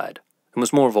outside, and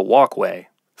was more of a walkway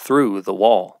through the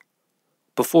wall.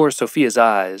 Before Sophia's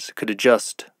eyes could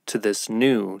adjust to this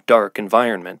new, dark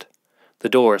environment, the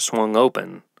door swung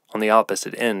open on the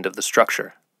opposite end of the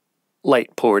structure.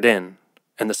 Light poured in,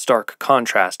 and the stark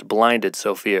contrast blinded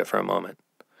Sophia for a moment.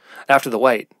 After the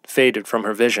white faded from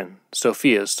her vision,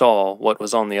 Sophia saw what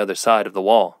was on the other side of the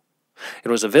wall. It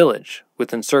was a village,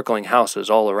 with encircling houses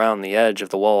all around the edge of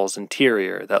the wall's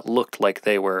interior that looked like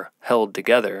they were held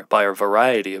together by a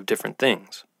variety of different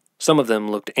things. Some of them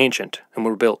looked ancient and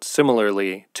were built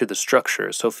similarly to the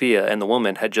structure Sophia and the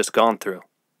woman had just gone through.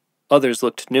 Others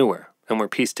looked newer and were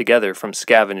pieced together from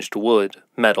scavenged wood,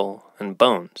 metal, and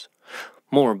bones.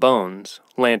 More bones,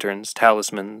 lanterns,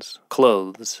 talismans,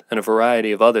 clothes, and a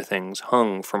variety of other things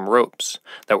hung from ropes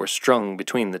that were strung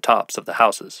between the tops of the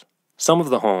houses. Some of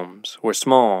the homes were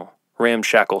small,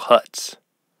 ramshackle huts.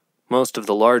 Most of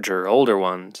the larger, older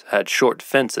ones had short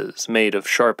fences made of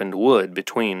sharpened wood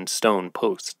between stone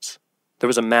posts. There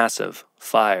was a massive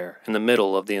fire in the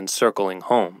middle of the encircling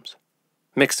homes.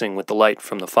 Mixing with the light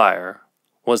from the fire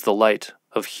was the light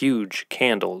of huge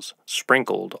candles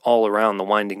sprinkled all around the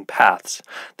winding paths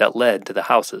that led to the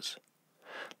houses.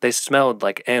 They smelled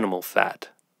like animal fat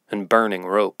and burning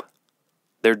rope.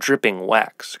 Their dripping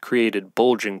wax created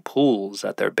bulging pools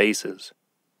at their bases.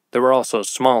 There were also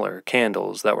smaller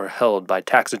candles that were held by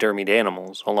taxidermied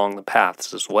animals along the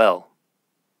paths as well.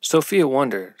 Sophia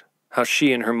wondered how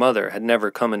she and her mother had never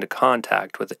come into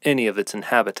contact with any of its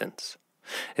inhabitants.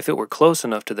 If it were close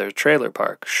enough to their trailer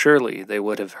park, surely they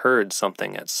would have heard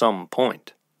something at some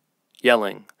point.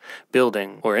 Yelling,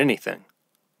 building, or anything.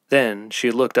 Then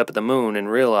she looked up at the moon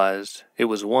and realized it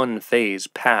was one phase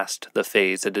past the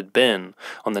phase it had been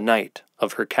on the night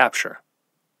of her capture.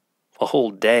 A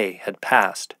whole day had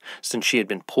passed since she had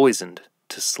been poisoned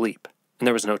to sleep, and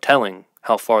there was no telling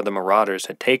how far the marauders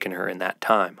had taken her in that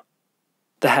time.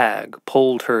 The hag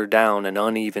pulled her down an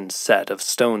uneven set of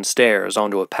stone stairs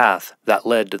onto a path that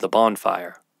led to the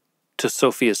bonfire. To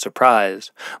Sofia's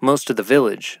surprise, most of the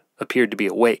village appeared to be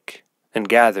awake and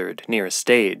gathered near a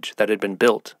stage that had been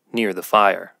built near the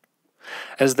fire.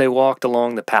 As they walked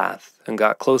along the path and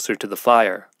got closer to the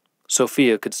fire,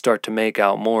 Sofia could start to make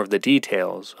out more of the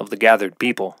details of the gathered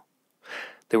people.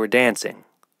 They were dancing.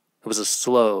 It was a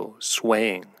slow,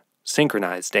 swaying,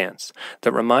 synchronized dance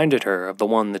that reminded her of the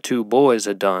one the two boys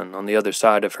had done on the other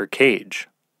side of her cage,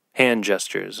 hand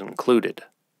gestures included.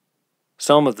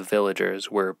 Some of the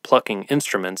villagers were plucking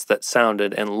instruments that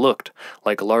sounded and looked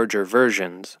like larger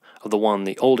versions of the one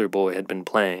the older boy had been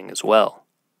playing as well.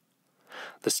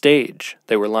 The stage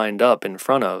they were lined up in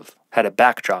front of had a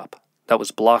backdrop that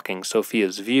was blocking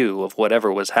Sofia's view of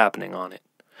whatever was happening on it.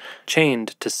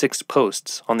 Chained to 6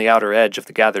 posts on the outer edge of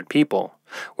the gathered people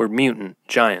were mutant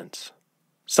giants,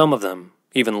 some of them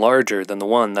even larger than the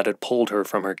one that had pulled her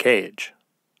from her cage.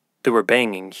 They were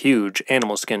banging huge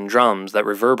animal skin drums that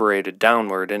reverberated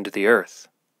downward into the earth.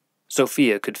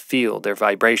 Sofia could feel their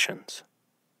vibrations.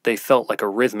 They felt like a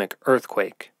rhythmic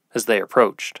earthquake as they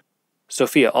approached.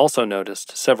 Sofia also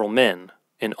noticed several men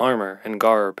in armor and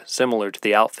garb similar to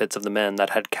the outfits of the men that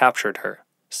had captured her,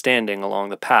 standing along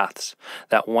the paths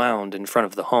that wound in front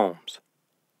of the homes.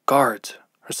 Guards,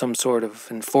 or some sort of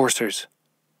enforcers,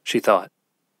 she thought.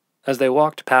 As they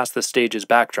walked past the stage's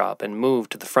backdrop and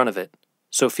moved to the front of it,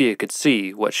 Sofia could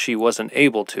see what she wasn't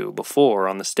able to before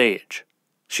on the stage.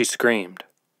 She screamed,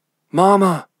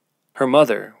 "Mama!" Her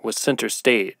mother was center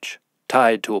stage,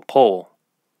 tied to a pole.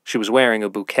 She was wearing a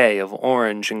bouquet of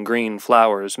orange and green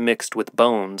flowers mixed with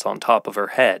bones on top of her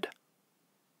head.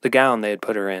 The gown they had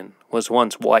put her in was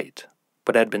once white,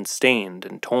 but had been stained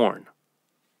and torn.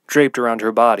 Draped around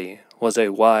her body was a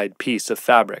wide piece of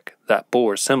fabric that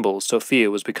bore symbols Sofia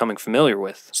was becoming familiar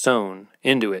with, sewn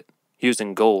into it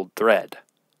using gold thread.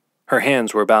 Her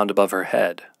hands were bound above her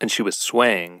head, and she was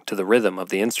swaying to the rhythm of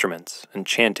the instruments and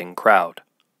chanting crowd.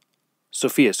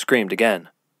 Sofia screamed again.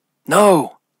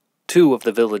 "No!" 2 of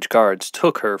the village guards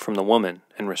took her from the woman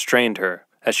and restrained her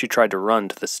as she tried to run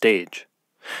to the stage.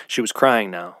 She was crying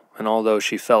now, and although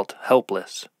she felt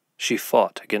helpless, she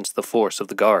fought against the force of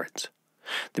the guards.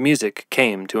 The music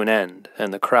came to an end,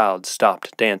 and the crowd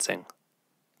stopped dancing.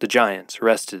 The giants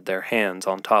rested their hands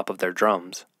on top of their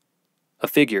drums. A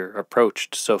figure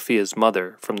approached Sofia's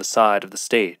mother from the side of the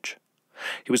stage.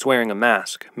 He was wearing a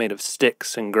mask made of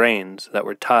sticks and grains that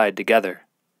were tied together.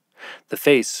 The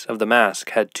face of the mask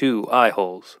had 2 eye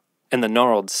holes, and the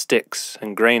gnarled sticks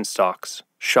and grain stalks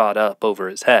shot up over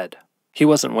his head. He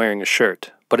wasn't wearing a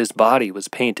shirt, but his body was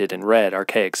painted in red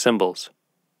archaic symbols.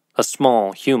 A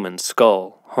small human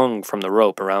skull hung from the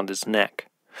rope around his neck.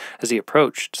 As he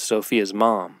approached Sofia's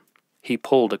mom, he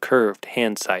pulled a curved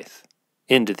hand scythe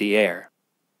into the air.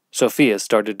 Sofia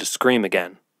started to scream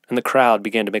again, and the crowd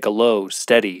began to make a low,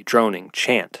 steady, droning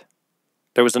chant.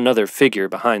 There was another figure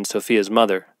behind Sofia's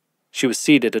mother. She was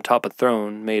seated atop a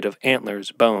throne made of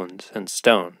antlers, bones, and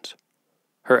stones.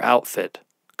 Her outfit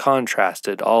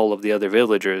contrasted all of the other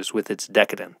villagers with its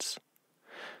decadence.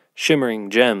 Shimmering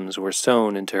gems were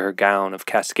sewn into her gown of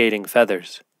cascading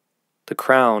feathers. The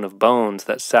crown of bones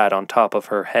that sat on top of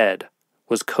her head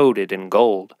was coated in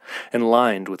gold and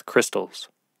lined with crystals.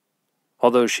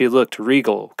 Although she looked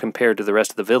regal compared to the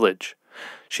rest of the village,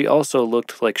 she also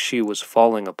looked like she was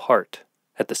falling apart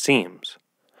at the seams,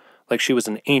 like she was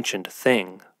an ancient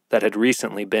thing that had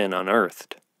recently been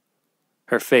unearthed.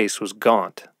 Her face was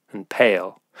gaunt and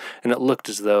pale, and it looked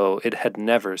as though it had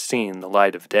never seen the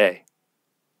light of day.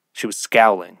 She was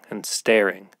scowling and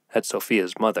staring at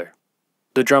Sofia's mother.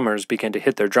 The drummers began to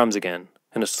hit their drums again,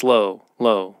 in a slow,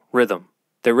 low rhythm.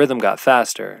 Their rhythm got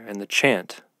faster, and the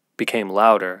chant became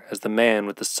louder as the man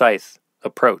with the scythe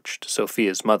approached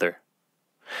Sofia's mother.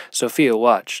 Sofia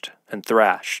watched and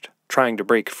thrashed, trying to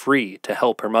break free to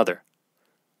help her mother.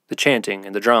 The chanting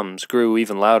and the drums grew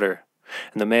even louder,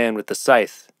 and the man with the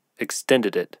scythe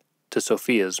extended it to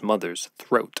Sofia's mother's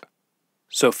throat.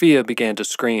 Sofia began to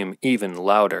scream even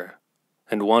louder,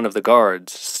 and one of the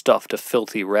guards stuffed a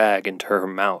filthy rag into her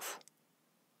mouth.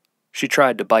 She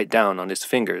tried to bite down on his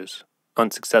fingers,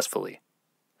 unsuccessfully.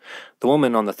 The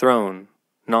woman on the throne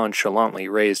nonchalantly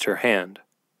raised her hand,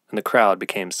 and the crowd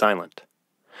became silent.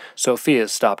 Sofia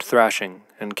stopped thrashing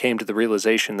and came to the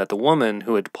realization that the woman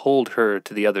who had pulled her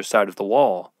to the other side of the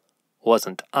wall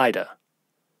wasn't Ida.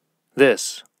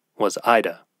 This was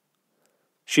Ida.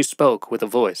 She spoke with a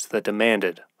voice that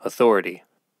demanded authority.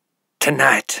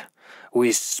 "Tonight,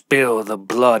 we spill the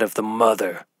blood of the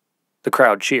mother." The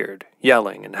crowd cheered,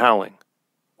 yelling and howling.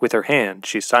 With her hand,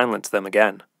 she silenced them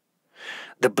again.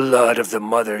 The blood of the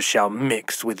mother shall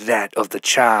mix with that of the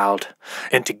child,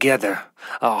 and together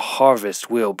our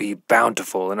harvest will be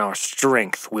bountiful and our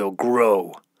strength will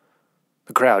grow."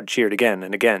 The crowd cheered again,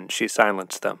 and again she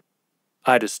silenced them.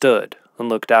 Ida stood and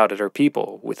looked out at her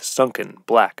people with sunken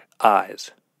black eyes.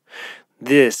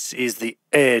 "This is the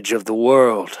edge of the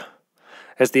world.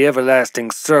 As the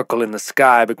everlasting circle in the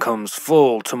sky becomes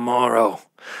full tomorrow,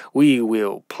 we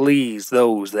will please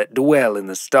those that dwell in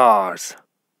the stars.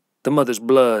 The mother's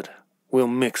blood will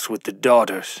mix with the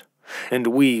daughter's, and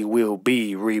we will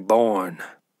be reborn."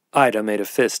 Ida made a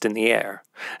fist in the air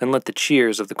and let the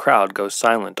cheers of the crowd go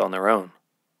silent on their own.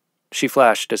 She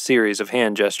flashed a series of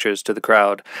hand gestures to the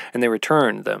crowd, and they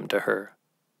returned them to her.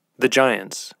 The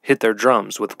giants hit their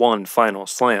drums with one final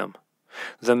slam.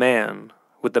 The man,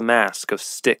 with the mask of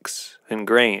sticks and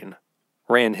grain,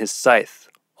 ran his scythe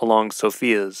along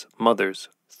Sofia's mother's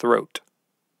throat.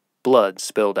 Blood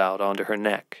spilled out onto her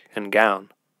neck and gown.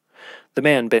 The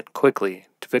man bent quickly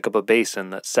to pick up a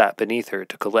basin that sat beneath her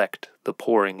to collect the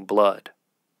pouring blood.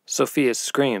 Sofia's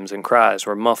screams and cries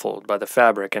were muffled by the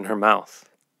fabric in her mouth.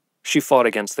 She fought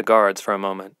against the guards for a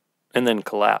moment, and then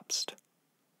collapsed.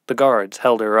 The guards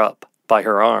held her up by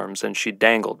her arms, and she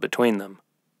dangled between them.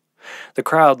 The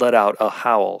crowd let out a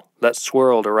howl that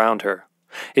swirled around her.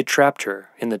 It trapped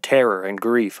her in the terror and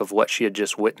grief of what she had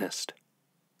just witnessed.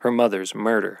 Her mother's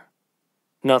murder.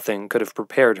 Nothing could have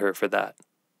prepared her for that.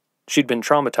 She'd been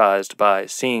traumatized by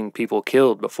seeing people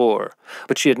killed before,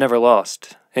 but she had never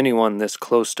lost anyone this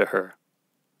close to her.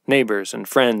 Neighbors and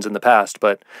friends in the past,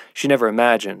 but she never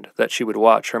imagined that she would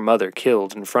watch her mother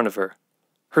killed in front of her.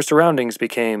 Her surroundings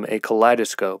became a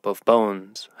kaleidoscope of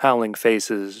bones, howling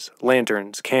faces,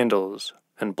 lanterns, candles,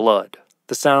 and blood.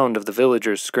 The sound of the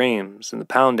villagers' screams and the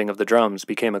pounding of the drums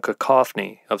became a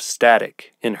cacophony of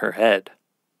static in her head.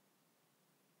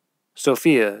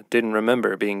 Sofia didn't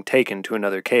remember being taken to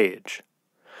another cage.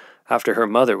 After her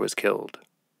mother was killed,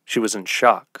 she was in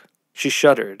shock. She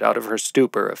shuddered out of her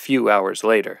stupor a few hours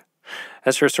later.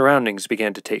 As her surroundings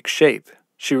began to take shape,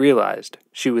 she realized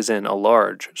she was in a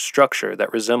large structure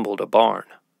that resembled a barn.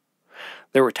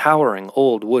 There were towering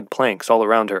old wood planks all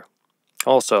around her.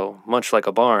 Also, much like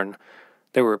a barn,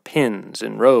 there were pins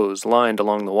in rows lined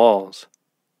along the walls.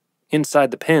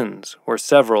 Inside the pins were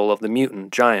several of the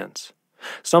mutant giants,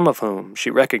 some of whom she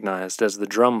recognized as the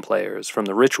drum players from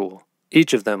the ritual.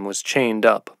 Each of them was chained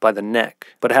up by the neck,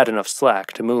 but had enough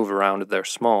slack to move around their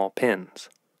small pins.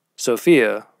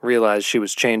 Sofia realized she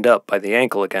was chained up by the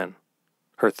ankle again.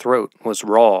 Her throat was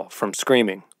raw from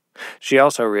screaming. She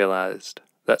also realized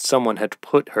that someone had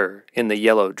put her in the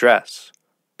yellow dress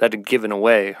that had given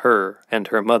away her and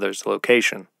her mother's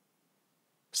location.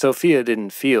 Sofia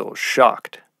didn't feel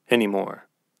shocked anymore.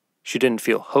 She didn't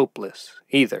feel hopeless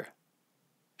either.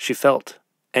 She felt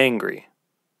angry.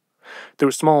 Through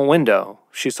a small window,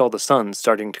 she saw the sun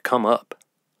starting to come up.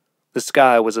 The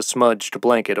sky was a smudged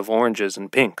blanket of oranges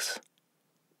and pinks.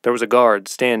 There was a guard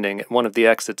standing at one of the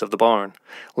exits of the barn,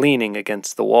 leaning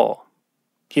against the wall.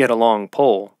 He had a long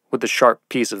pole with a sharp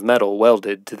piece of metal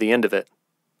welded to the end of it,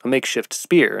 a makeshift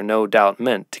spear no doubt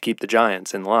meant to keep the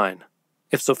giants in line.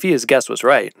 If Sofia's guess was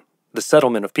right, the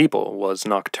settlement of people was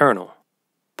nocturnal.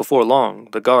 Before long,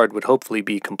 the guard would hopefully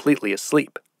be completely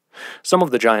asleep. Some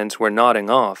of the giants were nodding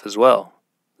off as well.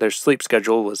 Their sleep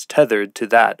schedule was tethered to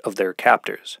that of their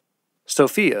captors.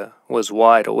 Sofia was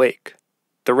wide awake.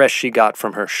 The rest she got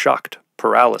from her shocked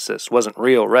paralysis wasn't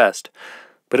real rest,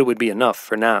 but it would be enough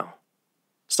for now.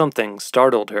 Something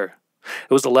startled her.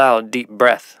 It was a loud, deep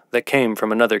breath that came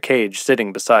from another cage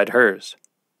sitting beside hers.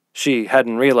 She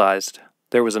hadn't realized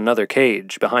there was another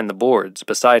cage behind the boards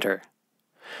beside her.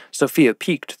 Sofia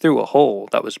peeked through a hole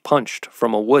that was punched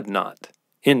from a wood knot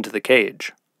into the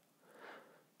cage.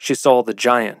 She saw the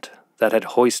giant that had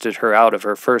hoisted her out of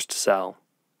her first cell.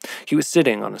 He was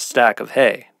sitting on a stack of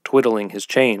hay, twiddling his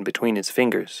chain between his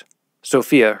fingers.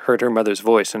 Sofia heard her mother's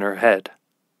voice in her head.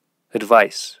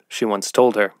 Advice she once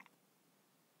told her.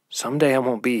 "Someday I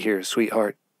won't be here,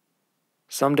 sweetheart.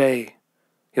 Someday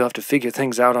you'll have to figure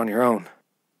things out on your own.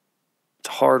 It's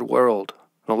a hard world,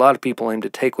 and a lot of people aim to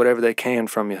take whatever they can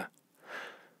from you.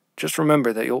 Just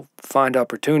remember that you'll find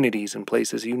opportunities in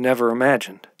places you never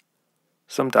imagined.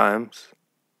 Sometimes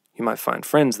you might find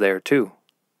friends there, too."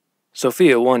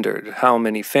 Sofia wondered how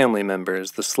many family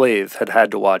members the slave had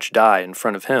had to watch die in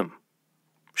front of him.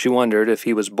 She wondered if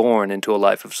he was born into a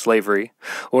life of slavery,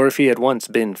 or if he had once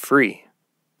been free.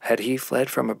 Had he fled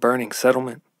from a burning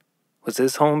settlement? Was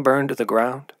his home burned to the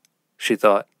ground? She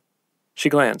thought. She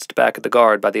glanced back at the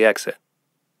guard by the exit.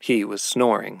 He was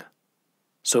snoring.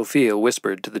 Sofia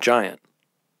whispered to the giant.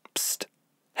 "Psst!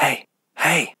 Hey!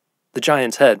 Hey!" The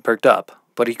giant's head perked up,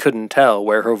 but he couldn't tell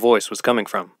where her voice was coming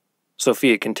from.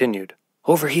 Sofia continued,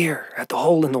 "Over here, at the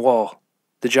hole in the wall."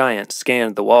 The giant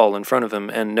scanned the wall in front of him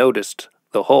and noticed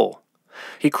the hole.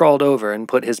 He crawled over and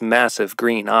put his massive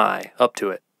green eye up to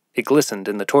it. It glistened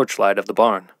in the torchlight of the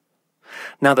barn.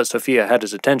 Now that Sofia had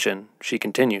his attention, she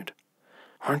continued,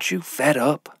 "Aren't you fed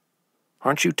up?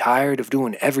 Aren't you tired of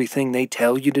doing everything they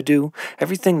tell you to do,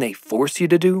 everything they force you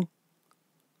to do?"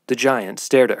 The giant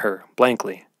stared at her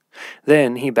blankly.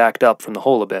 Then he backed up from the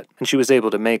hole a bit, and she was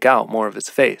able to make out more of his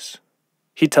face.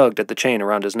 He tugged at the chain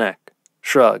around his neck,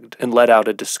 shrugged, and let out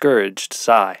a discouraged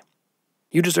sigh.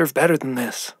 "You deserve better than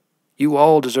this. You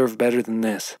all deserve better than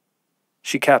this."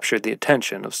 She captured the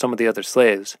attention of some of the other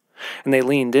slaves, and they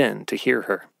leaned in to hear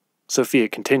her. Sofia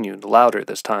continued, louder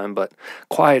this time, but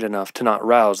quiet enough to not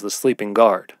rouse the sleeping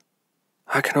guard.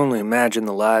 "I can only imagine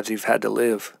the lives you've had to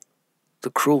live. The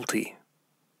cruelty,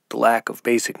 the lack of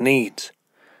basic needs.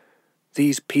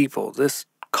 These people, this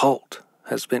cult,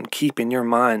 has been keeping your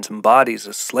minds and bodies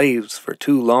as slaves for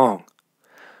too long.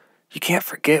 You can't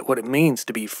forget what it means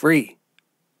to be free.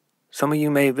 Some of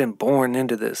you may have been born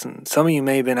into this, and some of you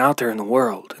may have been out there in the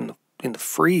world, in the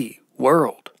free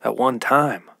world at one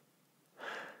time.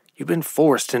 You've been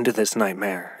forced into this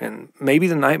nightmare, and maybe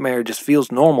the nightmare just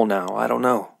feels normal now, I don't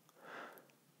know.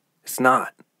 It's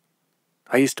not.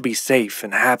 I used to be safe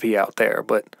and happy out there,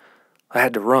 but I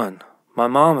had to run. My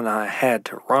mom and I had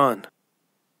to run.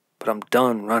 But I'm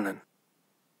done running.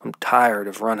 I'm tired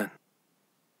of running."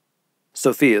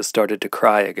 Sofia started to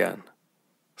cry again.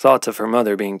 Thoughts of her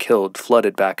mother being killed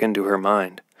flooded back into her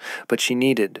mind, but she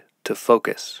needed to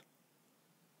focus.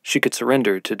 She could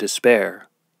surrender to despair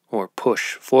or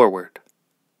push forward.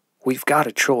 We've got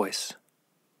a choice.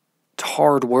 It's a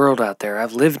hard world out there.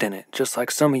 I've lived in it, just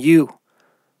like some of you.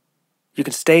 You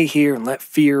can stay here and let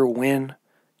fear win.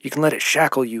 You can let it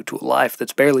shackle you to a life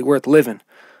that's barely worth living.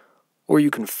 Or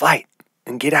you can fight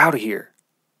and get out of here.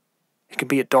 It can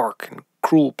be a dark and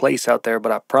cruel place out there,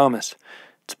 but I promise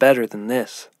it's better than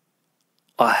this.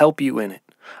 I'll help you in it.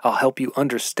 I'll help you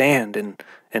understand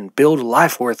and build a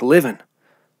life worth living.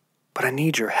 But I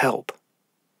need your help.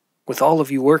 With all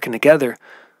of you working together,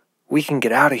 we can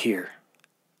get out of here."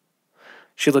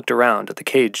 She looked around at the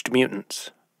caged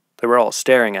mutants. They were all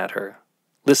staring at her,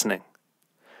 listening.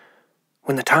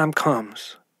 "When the time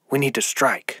comes, we need to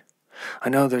strike. I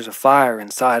know there's a fire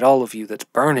inside all of you that's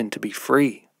burning to be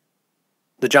free."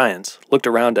 The giants looked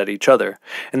around at each other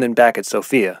and then back at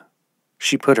Sofia.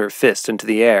 She put her fist into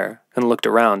the air and looked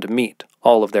around to meet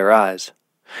all of their eyes.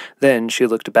 Then she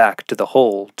looked back to the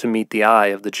hole to meet the eye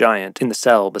of the giant in the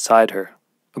cell beside her.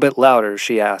 A bit louder,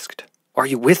 she asked, "Are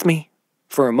you with me?"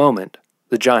 For a moment,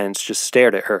 the giants just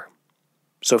stared at her.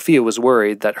 Sofia was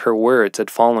worried that her words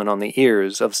had fallen on the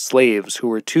ears of slaves who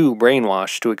were too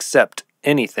brainwashed to accept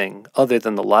anything other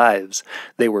than the lives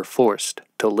they were forced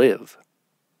to live.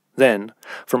 Then,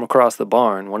 from across the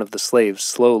barn, one of the slaves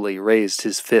slowly raised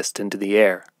his fist into the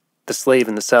air. The slave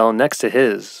in the cell next to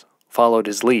his followed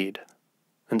his lead,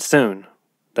 and soon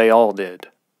they all did.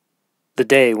 The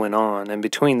day went on, and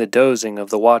between the dozing of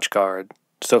the watchguard,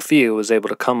 Sofia was able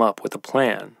to come up with a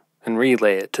plan and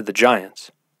relay it to the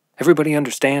giants. "Everybody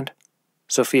understand?"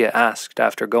 Sofia asked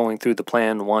after going through the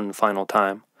plan one final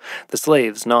time. The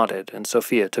slaves nodded, and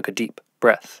Sofia took a deep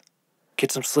breath.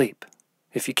 "Get some sleep,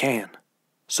 if you can."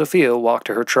 Sofia walked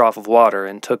to her trough of water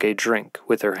and took a drink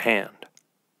with her hand.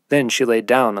 Then she laid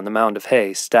down on the mound of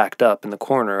hay stacked up in the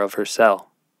corner of her cell.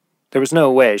 There was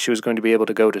no way she was going to be able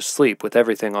to go to sleep with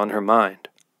everything on her mind.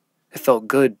 It felt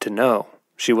good to know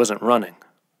she wasn't running.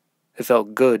 It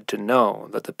felt good to know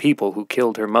that the people who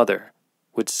killed her mother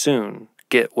would soon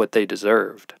get what they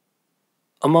deserved.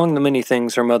 Among the many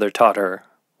things her mother taught her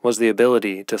was the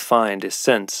ability to find a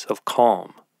sense of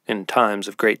calm in times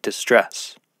of great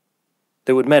distress.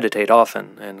 They would meditate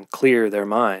often and clear their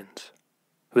minds.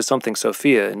 It was something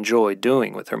Sofia enjoyed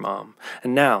doing with her mom,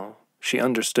 and now she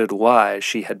understood why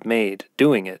she had made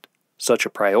doing it such a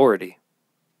priority.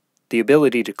 The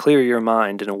ability to clear your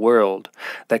mind in a world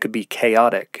that could be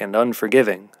chaotic and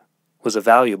unforgiving was a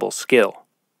valuable skill.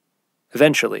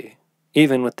 Eventually,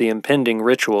 even with the impending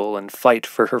ritual and fight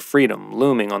for her freedom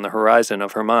looming on the horizon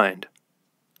of her mind,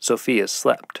 Sofia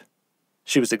slept.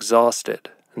 She was exhausted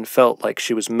and felt like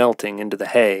she was melting into the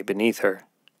hay beneath her.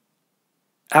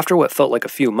 After what felt like a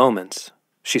few moments,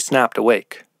 she snapped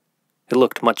awake. It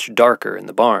looked much darker in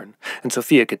the barn, and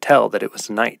Sofia could tell that it was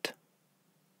night.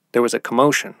 There was a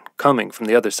commotion coming from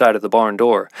the other side of the barn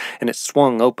door, and it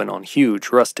swung open on huge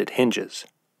rusted hinges.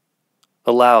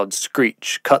 A loud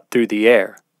screech cut through the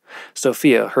air.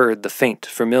 Sofia heard the faint,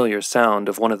 familiar sound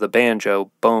of one of the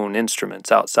banjo bone instruments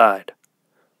outside.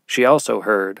 She also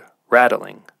heard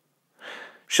rattling.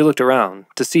 She looked around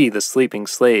to see the sleeping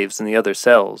slaves in the other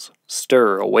cells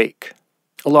stir awake.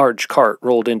 A large cart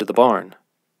rolled into the barn.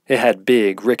 It had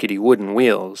big, rickety wooden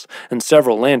wheels, and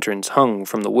several lanterns hung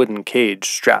from the wooden cage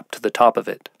strapped to the top of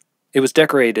it. It was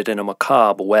decorated in a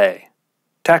macabre way.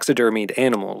 Taxidermied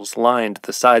animals lined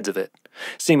the sides of it,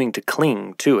 seeming to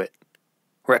cling to it.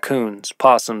 Raccoons,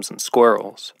 possums, and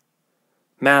squirrels.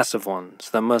 Massive ones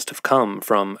that must have come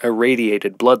from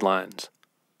irradiated bloodlines,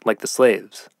 like the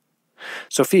slaves.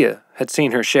 Sofia had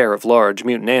seen her share of large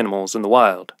mutant animals in the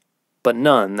wild, but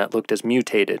none that looked as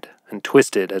mutated and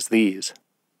twisted as these.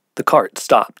 The cart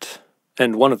stopped,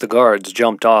 and one of the guards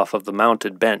jumped off of the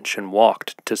mounted bench and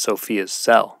walked to Sofia's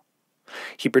cell.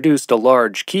 He produced a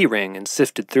large key ring and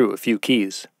sifted through a few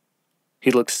keys.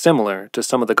 He looked similar to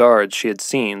some of the guards she had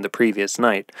seen the previous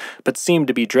night, but seemed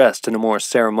to be dressed in a more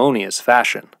ceremonious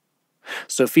fashion.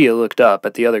 Sofia looked up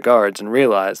at the other guards and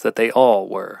realized that they all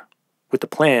were. With the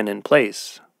plan in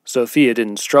place, Sofia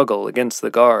didn't struggle against the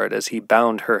guard as he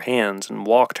bound her hands and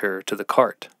walked her to the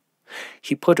cart.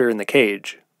 He put her in the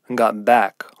cage and got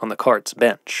back on the cart's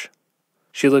bench.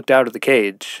 She looked out of the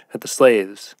cage at the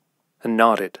slaves and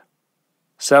nodded.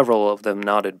 Several of them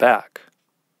nodded back.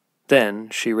 Then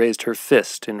she raised her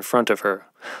fist in front of her,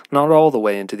 not all the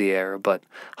way into the air, but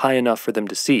high enough for them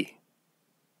to see.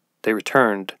 They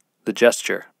returned the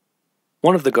gesture.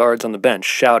 One of the guards on the bench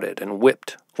shouted and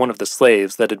whipped one of the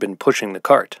slaves that had been pushing the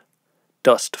cart.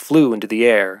 Dust flew into the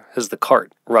air as the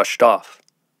cart rushed off,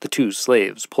 the two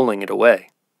slaves pulling it away.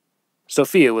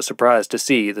 Sofia was surprised to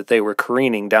see that they were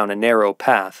careening down a narrow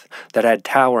path that had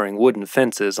towering wooden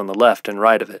fences on the left and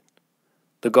right of it.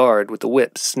 The guard with the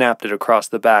whip snapped it across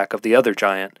the back of the other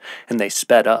giant, and they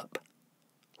sped up.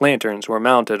 Lanterns were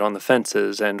mounted on the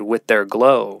fences, and with their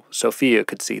glow, Sofia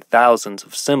could see thousands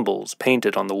of symbols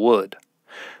painted on the wood.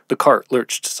 The cart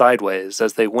lurched sideways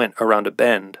as they went around a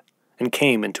bend and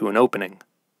came into an opening.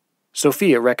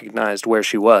 Sofia recognized where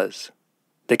she was.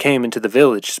 They came into the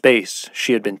village space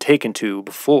she had been taken to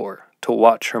before to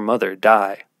watch her mother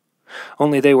die.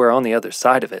 Only they were on the other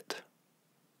side of it.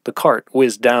 The cart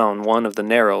whizzed down one of the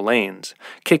narrow lanes,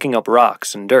 kicking up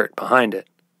rocks and dirt behind it.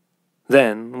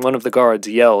 Then one of the guards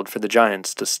yelled for the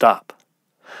giants to stop.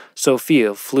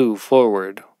 Sofia flew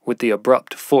forward with the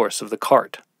abrupt force of the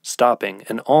cart, stopping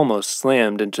and almost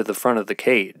slammed into the front of the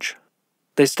cage.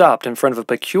 They stopped in front of a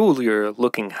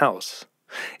peculiar-looking house.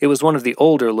 It was one of the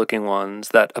older-looking ones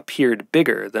that appeared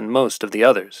bigger than most of the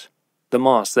others. The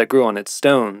moss that grew on its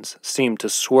stones seemed to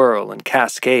swirl and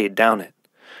cascade down it.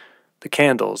 The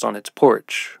candles on its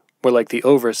porch were like the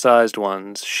oversized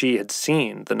ones she had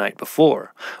seen the night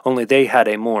before, only they had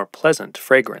a more pleasant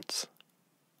fragrance.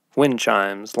 Wind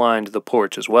chimes lined the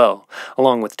porch as well,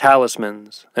 along with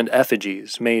talismans and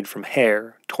effigies made from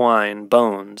hair, twine,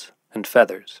 bones, and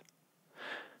feathers.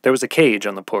 There was a cage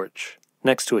on the porch,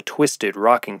 next to a twisted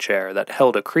rocking chair that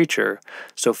held a creature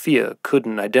Sofia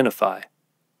couldn't identify.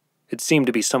 It seemed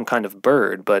to be some kind of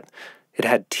bird, but it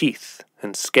had teeth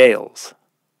and scales.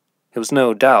 It was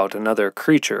no doubt another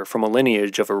creature from a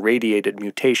lineage of irradiated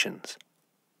mutations.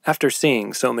 After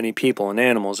seeing so many people and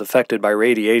animals affected by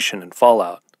radiation and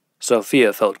fallout,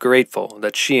 Sofia felt grateful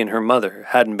that she and her mother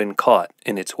hadn't been caught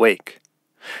in its wake.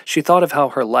 She thought of how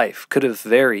her life could have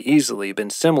very easily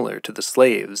been similar to the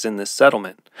slaves in this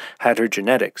settlement had her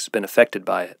genetics been affected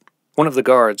by it. One of the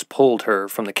guards pulled her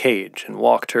from the cage and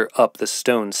walked her up the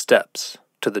stone steps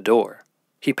to the door.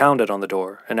 He pounded on the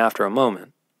door, and after a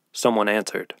moment, someone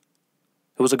answered.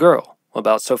 It was a girl,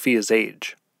 about Sofia's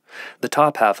age. The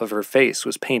top half of her face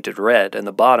was painted red, and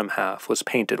the bottom half was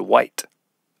painted white.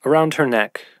 Around her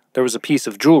neck, there was a piece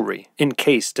of jewelry,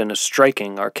 encased in a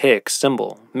striking archaic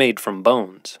symbol made from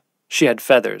bones. She had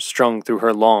feathers strung through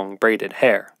her long, braided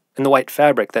hair, and the white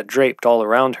fabric that draped all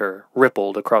around her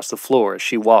rippled across the floor as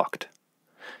she walked.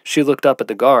 She looked up at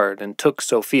the guard and took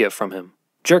Sofia from him.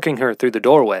 Jerking her through the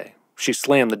doorway, she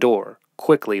slammed the door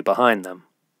quickly behind them.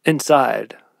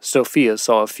 Inside, Sofia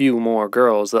saw a few more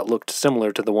girls that looked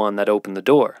similar to the one that opened the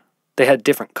door. They had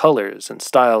different colors and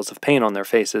styles of paint on their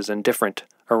faces and different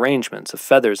arrangements of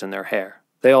feathers in their hair.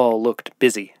 They all looked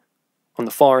busy. On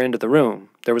the far end of the room,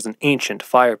 there was an ancient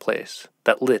fireplace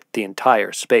that lit the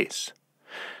entire space.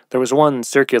 There was one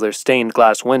circular stained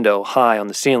glass window high on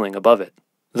the ceiling above it.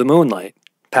 The moonlight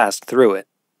passed through it.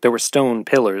 There were stone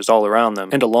pillars all around them,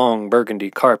 and a long burgundy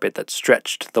carpet that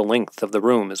stretched the length of the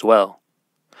room as well.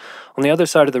 On the other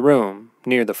side of the room,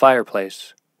 near the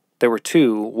fireplace, there were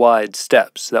 2 wide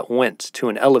steps that went to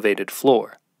an elevated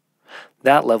floor.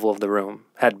 That level of the room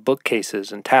had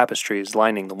bookcases and tapestries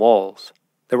lining the walls.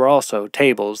 There were also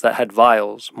tables that had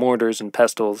vials, mortars and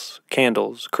pestles,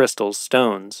 candles, crystals,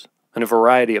 stones, and a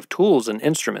variety of tools and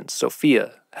instruments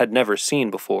Sofia had never seen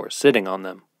before sitting on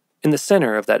them. In the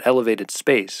center of that elevated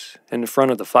space, in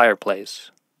front of the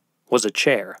fireplace, was a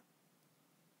chair.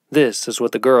 This is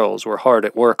what the girls were hard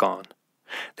at work on.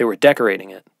 They were decorating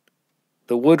it.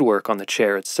 The woodwork on the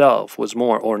chair itself was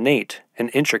more ornate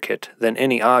and intricate than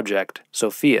any object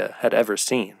Sofia had ever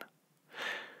seen.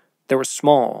 There were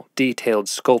small, detailed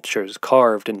sculptures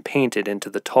carved and painted into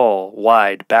the tall,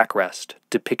 wide backrest,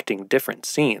 depicting different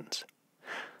scenes.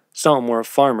 Some were of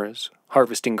farmers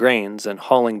harvesting grains and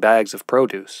hauling bags of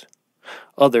produce.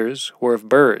 Others were of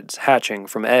birds hatching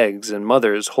from eggs and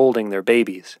mothers holding their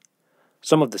babies.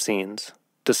 Some of the scenes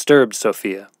disturbed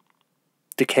Sofia.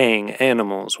 Decaying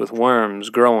animals with worms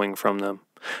growing from them,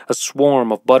 a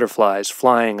swarm of butterflies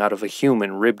flying out of a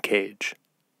human rib cage.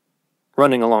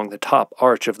 Running along the top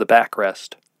arch of the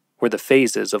backrest were the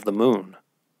phases of the moon.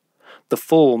 The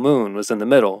full moon was in the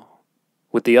middle,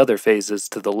 with the other phases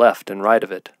to the left and right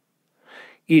of it.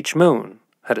 Each moon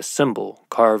had a symbol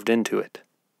carved into it.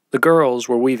 The girls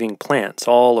were weaving plants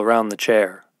all around the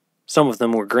chair. Some of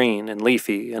them were green and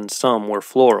leafy, and some were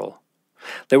floral.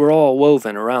 They were all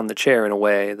woven around the chair in a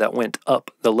way that went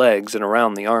up the legs and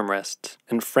around the armrests,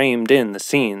 and framed in the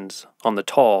scenes on the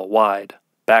tall, wide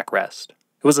backrest.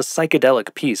 It was a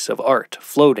psychedelic piece of art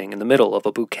floating in the middle of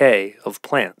a bouquet of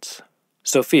plants.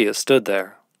 Sofia stood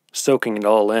there, soaking it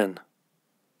all in.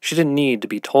 She didn't need to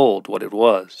be told what it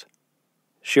was.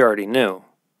 She already knew.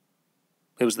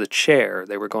 It was the chair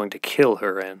they were going to kill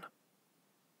her in.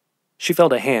 She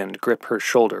felt a hand grip her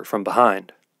shoulder from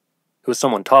behind. It was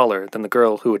someone taller than the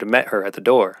girl who had met her at the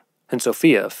door, and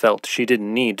Sofia felt she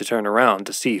didn't need to turn around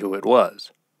to see who it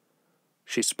was.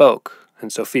 She spoke,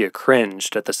 and Sofia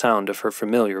cringed at the sound of her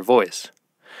familiar voice.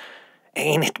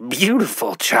 "Ain't it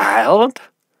beautiful, child?"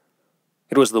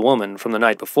 It was the woman from the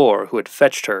night before who had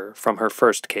fetched her from her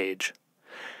first cage.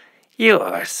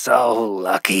 "You're so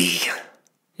lucky.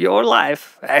 Your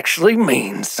life actually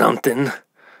means something,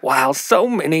 while so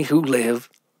many who live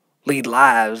lead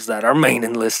lives that are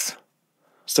meaningless."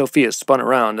 Sofia spun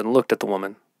around and looked at the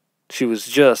woman. She was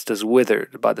just as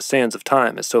withered by the sands of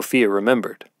time as Sofia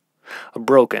remembered. A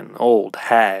broken, old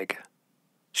hag.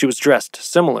 She was dressed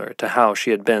similar to how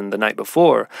she had been the night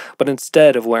before, but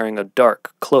instead of wearing a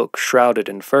dark cloak shrouded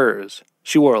in furs,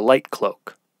 she wore a light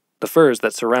cloak. The furs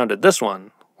that surrounded this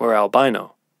one were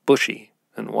albino, bushy,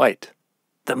 and white.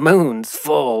 "The moon's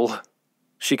full,"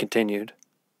 she continued.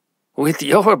 "With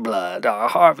your blood, our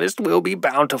harvest will be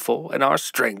bountiful, and our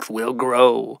strength will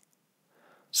grow."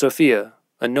 Sofia,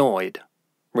 annoyed,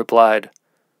 replied,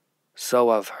 "So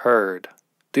I've heard."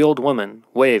 The old woman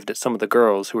waved at some of the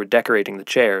girls who were decorating the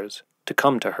chairs to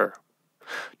come to her.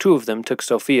 Two of them took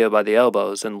Sofia by the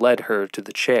elbows and led her to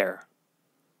the chair.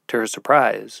 To her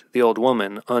surprise, the old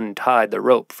woman untied the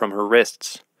rope from her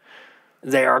wrists.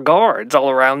 "There are guards all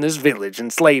around this village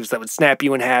and slaves that would snap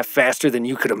you in half faster than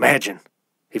you could imagine.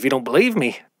 If you don't believe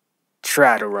me,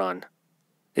 try to run.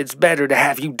 It's better to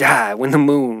have you die when the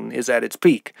moon is at its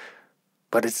peak,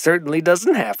 but it certainly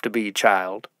doesn't have to be,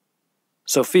 child."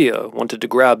 Sofia wanted to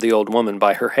grab the old woman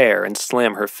by her hair and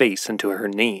slam her face into her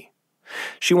knee.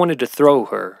 She wanted to throw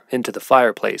her into the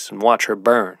fireplace and watch her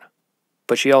burn,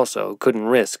 but she also couldn't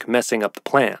risk messing up the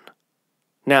plan.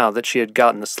 Now that she had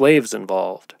gotten the slaves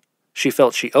involved, she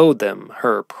felt she owed them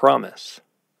her promise.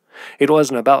 It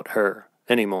wasn't about her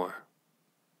anymore.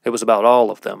 It was about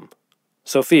all of them.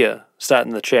 Sofia sat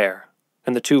in the chair,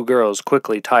 and the two girls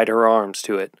quickly tied her arms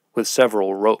to it with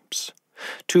several ropes.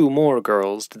 Two more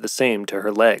girls did the same to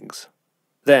her legs.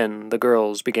 Then the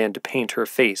girls began to paint her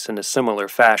face in a similar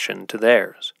fashion to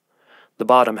theirs. The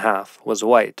bottom half was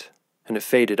white, and it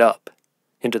faded up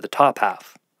into the top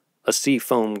half, a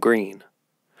seafoam green.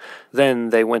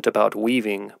 Then they went about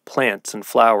weaving plants and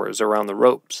flowers around the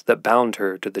ropes that bound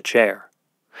her to the chair.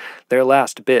 Their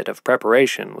last bit of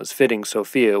preparation was fitting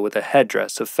Sofia with a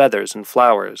headdress of feathers and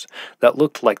flowers that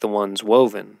looked like the ones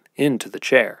woven into the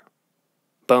chair.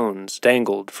 Bones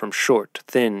dangled from short,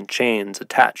 thin chains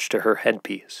attached to her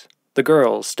headpiece. The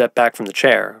girls stepped back from the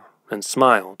chair and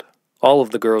smiled. All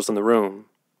of the girls in the room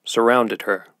surrounded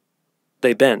her.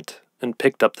 They bent and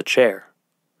picked up the chair.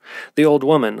 The old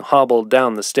woman hobbled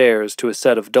down the stairs to a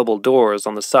set of double doors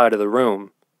on the side of the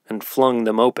room and flung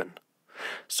them open.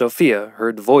 Sofia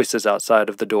heard voices outside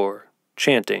of the door,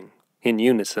 chanting in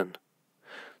unison.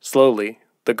 Slowly,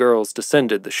 the girls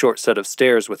descended the short set of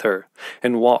stairs with her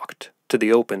and walked to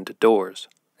the opened doors.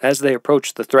 As they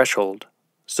approached the threshold,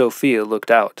 Sofia looked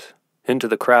out into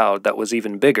the crowd that was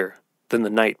even bigger than the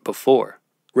night before.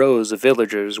 Rows of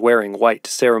villagers wearing white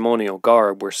ceremonial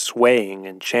garb were swaying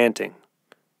and chanting.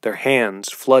 Their hands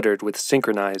fluttered with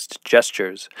synchronized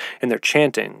gestures, and their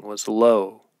chanting was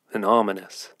low and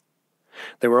ominous.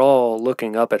 They were all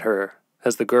looking up at her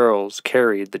as the girls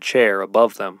carried the chair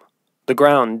above them. The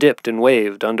ground dipped and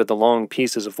waved under the long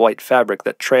pieces of white fabric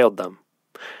that trailed them.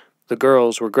 The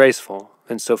girls were graceful,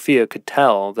 and Sofia could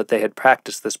tell that they had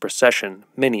practiced this procession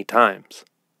many times.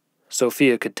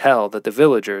 Sofia could tell that the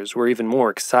villagers were even more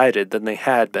excited than they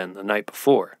had been the night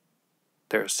before.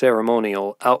 Their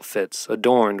ceremonial outfits,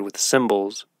 adorned with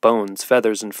symbols, bones,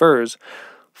 feathers, and furs,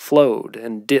 flowed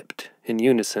and dipped in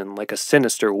unison like a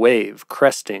sinister wave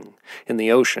cresting in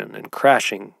the ocean and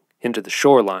crashing into the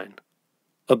shoreline,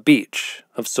 a beach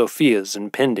of Sofia's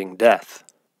impending death.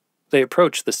 They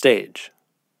approached the stage.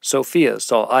 Sofia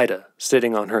saw Ida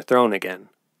sitting on her throne again,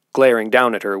 glaring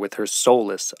down at her with her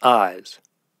soulless eyes.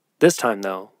 This time,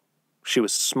 though, she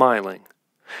was smiling.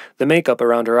 The makeup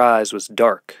around her eyes was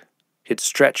dark. It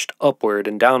stretched upward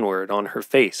and downward on her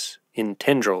face in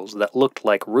tendrils that looked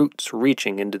like roots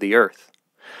reaching into the earth.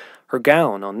 Her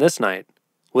gown on this night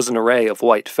was an array of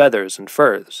white feathers and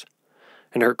furs,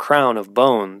 and her crown of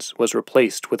bones was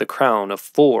replaced with a crown of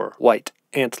 4 white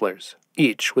antlers,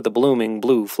 each with a blooming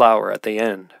blue flower at the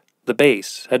end. The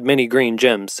base had many green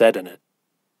gems set in it.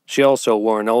 She also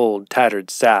wore an old, tattered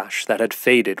sash that had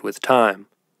faded with time.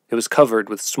 It was covered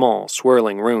with small,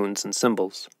 swirling runes and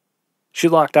symbols. She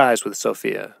locked eyes with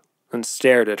Sofia and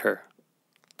stared at her.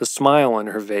 The smile on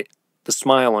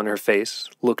her face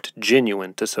looked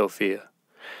genuine to Sofia.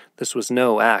 This was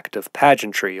no act of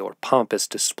pageantry or pompous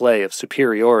display of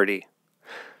superiority.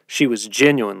 She was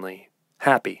genuinely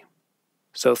happy.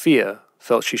 Sofia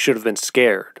felt she should have been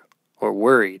scared or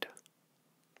worried,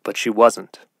 but she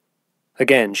wasn't.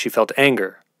 Again, she felt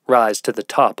anger rise to the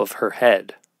top of her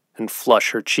head and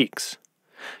flush her cheeks.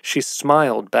 She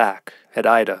smiled back at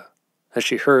Ida as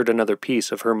she heard another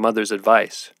piece of her mother's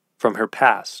advice from her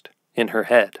past in her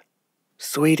head.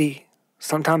 Sweetie,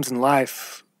 sometimes in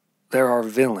life, there are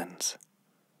villains.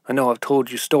 I know I've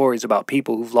told you stories about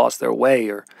people who've lost their way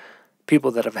or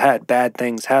people that have had bad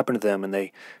things happen to them and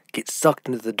they get sucked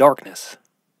into the darkness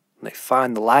and they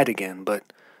find the light again, but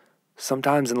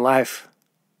sometimes in life,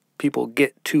 people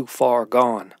get too far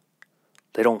gone.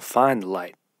 They don't find the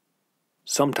light.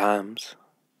 Sometimes,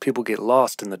 people get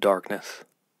lost in the darkness.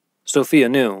 Sofia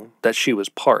knew that she was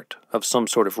part of some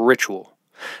sort of ritual.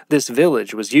 This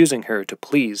village was using her to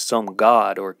please some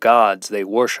god or gods they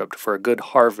worshipped for a good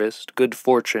harvest, good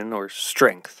fortune, or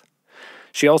strength.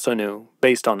 She also knew,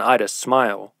 based on Ida's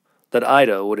smile, that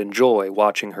Ida would enjoy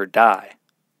watching her die.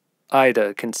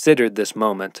 Ida considered this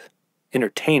moment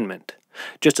entertainment,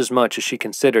 just as much as she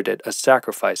considered it a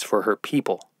sacrifice for her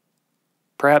people.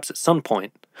 Perhaps at some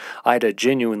point, Ida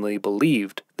genuinely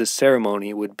believed this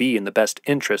ceremony would be in the best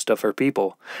interest of her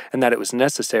people, and that it was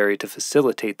necessary to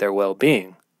facilitate their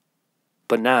well-being.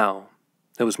 But now,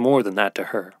 it was more than that to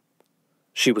her.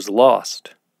 She was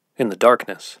lost in the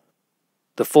darkness.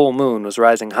 The full moon was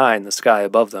rising high in the sky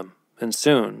above them, and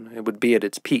soon it would be at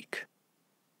its peak.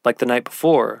 Like the night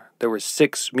before, there were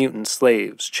 6 mutant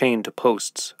slaves chained to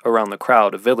posts around the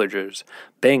crowd of villagers,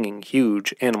 banging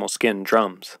huge animal-skin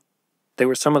drums. They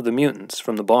were some of the mutants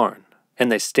from the barn,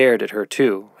 and they stared at her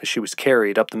too as she was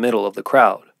carried up the middle of the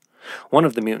crowd. One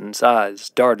of the mutants' eyes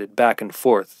darted back and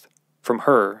forth from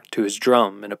her to his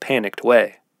drum in a panicked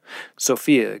way.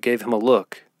 Sofia gave him a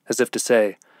look, as if to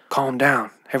say, "Calm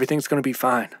down, everything's going to be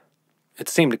fine." It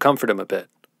seemed to comfort him a bit.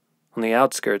 On the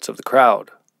outskirts of the crowd,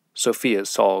 Sofia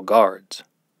saw guards.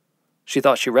 She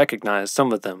thought she recognized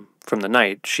some of them from the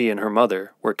night she and her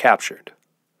mother were captured.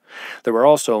 There were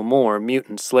also more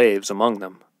mutant slaves among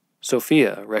them.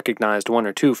 Sofia recognized 1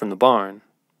 or 2 from the barn,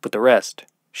 but the rest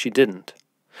she didn't.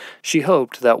 She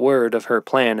hoped that word of her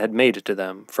plan had made it to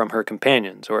them from her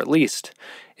companions, or at least,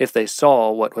 if they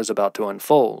saw what was about to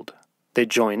unfold, they'd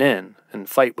join in and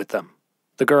fight with them.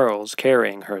 The girls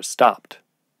carrying her stopped,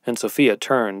 and Sofia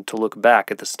turned to look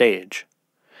back at the stage.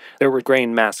 There were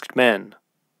grey-masked men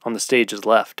on the stage's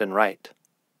left and right.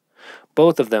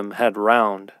 Both of them had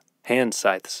round hand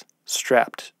scythes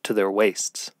strapped to their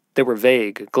waists. There were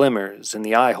vague glimmers in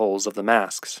the eye holes of the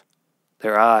masks.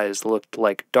 Their eyes looked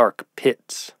like dark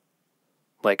pits,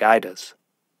 like Ida's.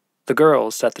 The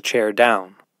girls set the chair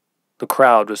down. The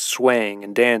crowd was swaying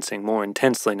and dancing more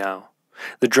intensely now.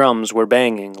 The drums were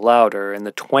banging louder, and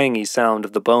the twangy sound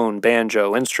of the bone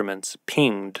banjo instruments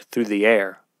pinged through the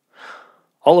air.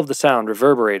 All of the sound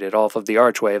reverberated off of the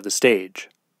archway of the stage.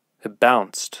 It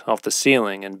bounced off the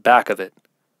ceiling and back of it,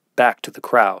 back to the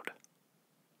crowd.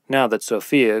 Now that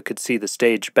Sofia could see the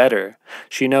stage better,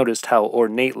 she noticed how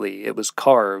ornately it was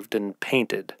carved and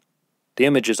painted. The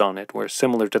images on it were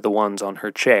similar to the ones on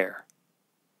her chair.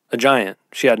 A giant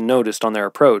she had noticed on their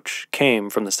approach came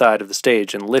from the side of the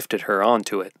stage and lifted her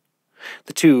onto it.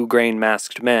 The 2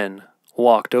 grey-masked men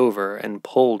walked over and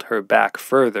pulled her back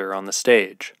further on the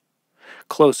stage,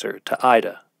 closer to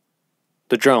Ida.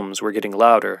 The drums were getting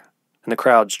louder, and the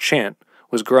crowd's chant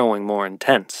was growing more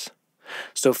intense.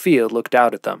 Sofia looked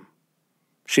out at them.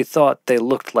 She thought they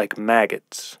looked like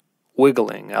maggots,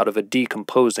 wiggling out of a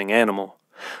decomposing animal,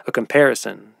 a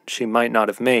comparison she might not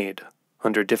have made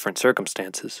under different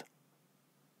circumstances.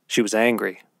 She was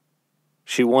angry.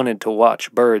 She wanted to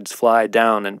watch birds fly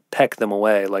down and peck them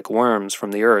away like worms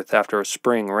from the earth after a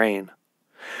spring rain.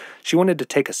 She wanted to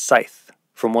take a scythe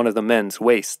from one of the men's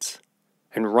waists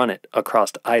and run it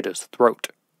across Ida's throat,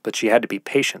 but she had to be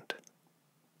patient.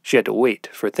 She had to wait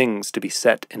for things to be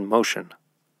set in motion.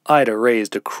 Ida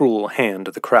raised a cruel hand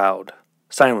to the crowd,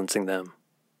 silencing them.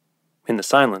 In the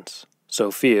silence,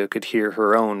 Sofia could hear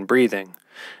her own breathing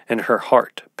and her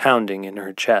heart pounding in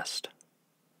her chest.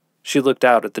 She looked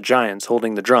out at the giants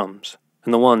holding the drums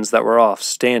and the ones that were off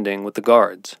standing with the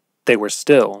guards. They were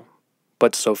still,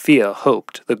 but Sofia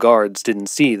hoped the guards didn't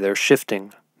see their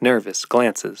shifting, nervous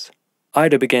glances.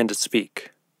 Ida began to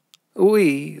speak.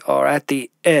 "We are at the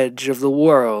edge of the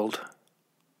world."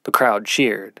 The crowd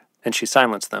cheered, and she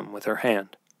silenced them with her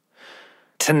hand.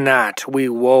 "Tonight we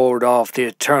ward off the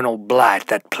eternal blight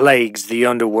that plagues the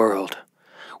underworld.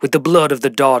 With the blood of the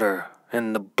daughter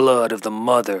and the blood of the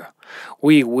mother,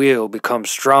 we will become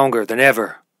stronger than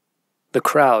ever." The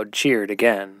crowd cheered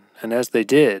again, and as they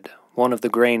did, one of the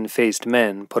grain-faced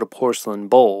men put a porcelain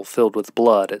bowl filled with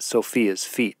blood at Sofia's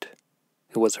feet.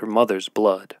 It was her mother's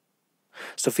blood.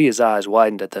 Sofia's eyes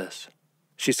widened at this.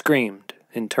 She screamed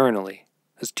internally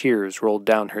as tears rolled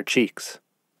down her cheeks.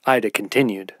 Ida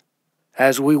continued,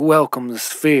 "As we welcome the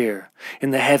sphere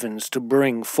in the heavens to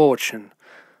bring fortune,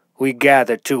 we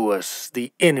gather to us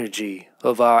the energy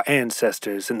of our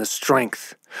ancestors and the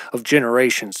strength of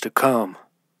generations to come."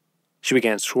 She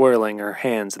began swirling her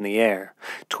hands in the air,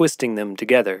 twisting them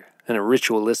together in a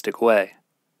ritualistic way.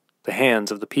 The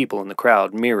hands of the people in the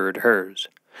crowd mirrored hers.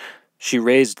 She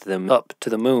raised them up to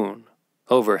the moon,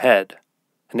 overhead,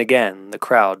 and again the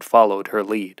crowd followed her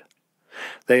lead.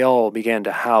 They all began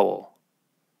to howl.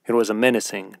 It was a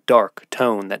menacing, dark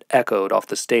tone that echoed off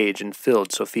the stage and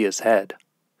filled Sofia's head.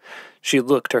 She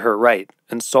looked to her right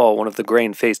and saw one of the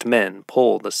grain-faced men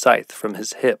pull the scythe from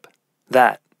his hip.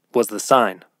 That was the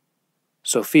sign.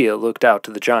 Sofia looked out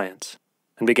to the giants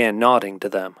and began nodding to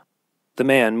them. The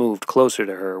man moved closer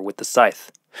to her with the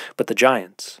scythe, but the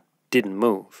giants didn't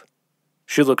move.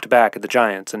 She looked back at the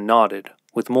giants and nodded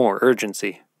with more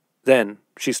urgency. Then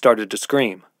she started to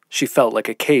scream. She felt like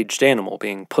a caged animal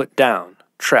being put down,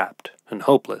 trapped, and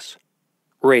hopeless.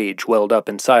 Rage welled up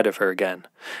inside of her again,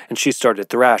 and she started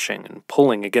thrashing and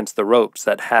pulling against the ropes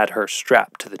that had her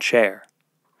strapped to the chair.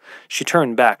 She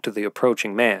turned back to the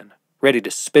approaching man, ready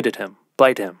to spit at him,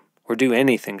 bite him, or do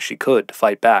anything she could to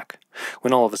fight back,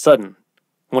 when all of a sudden,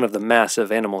 one of the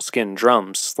massive animal skin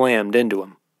drums slammed into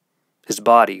him. His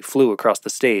body flew across the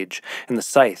stage, and the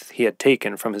scythe he had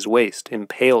taken from his waist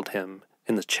impaled him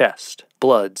in the chest.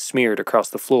 Blood smeared across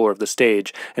the floor of the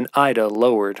stage, and Ida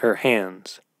lowered her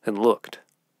hands and looked.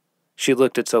 She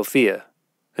looked at Sofia,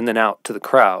 and then out to the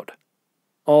crowd.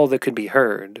 All that could be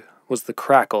heard was the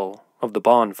crackle of the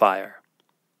bonfire.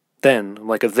 Then,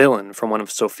 like a villain from one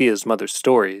of Sofia's mother's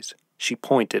stories, she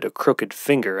pointed a crooked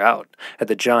finger out at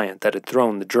the giant that had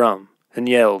thrown the drum, and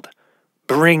yelled,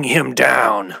 "Bring him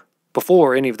down!"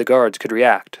 Before any of the guards could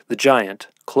react, the giant,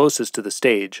 closest to the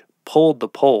stage, pulled the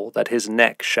pole that his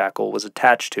neck shackle was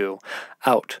attached to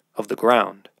out of the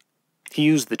ground. He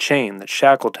used the chain that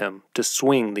shackled him to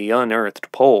swing the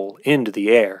unearthed pole into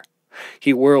the air.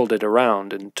 He whirled it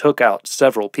around and took out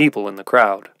several people in the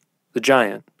crowd. The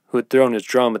giant, who had thrown his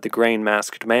drum at the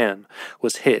grain-masked man,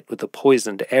 was hit with a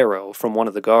poisoned arrow from one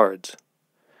of the guards.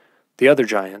 The other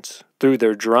giants threw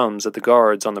their drums at the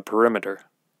guards on the perimeter.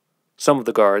 Some of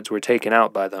the guards were taken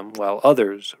out by them, while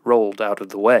others rolled out of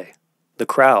the way. The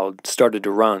crowd started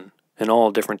to run in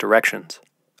all different directions.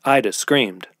 Ida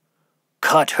screamed,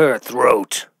 "Cut her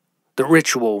throat! The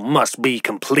ritual must be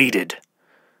completed!"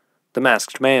 The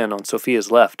masked man on Sofia's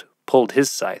left pulled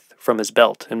his scythe from his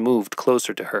belt and moved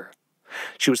closer to her.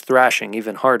 She was thrashing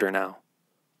even harder now.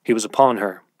 He was upon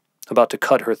her, about to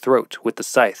cut her throat with the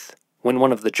scythe, when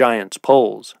one of the giant's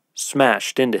poles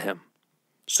smashed into him.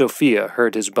 Sofia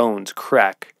heard his bones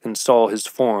crack and saw his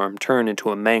form turn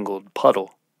into a mangled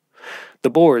puddle. The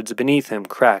boards beneath him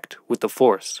cracked with the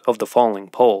force of the falling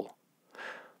pole.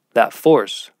 That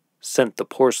force sent the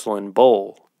porcelain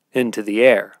bowl into the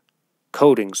air,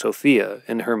 coating Sofia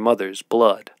in her mother's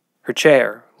blood. Her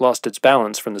chair lost its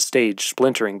balance from the stage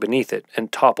splintering beneath it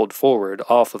and toppled forward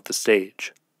off of the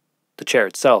stage. The chair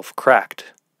itself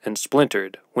cracked and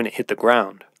splintered when it hit the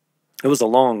ground. It was a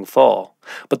long fall,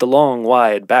 but the long,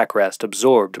 wide backrest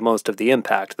absorbed most of the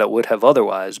impact that would have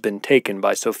otherwise been taken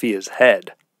by Sofia's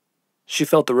head. She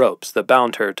felt the ropes that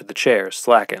bound her to the chair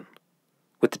slacken.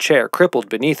 With the chair crippled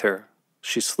beneath her,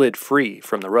 she slid free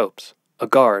from the ropes. A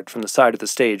guard from the side of the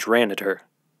stage ran at her.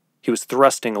 He was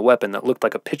thrusting a weapon that looked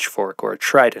like a pitchfork or a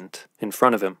trident in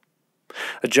front of him.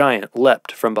 A giant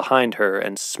leapt from behind her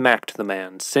and smacked the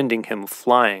man, sending him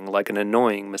flying like an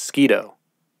annoying mosquito.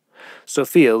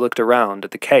 Sofia looked around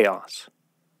at the chaos.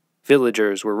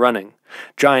 Villagers were running.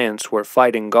 Giants were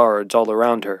fighting guards all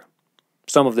around her.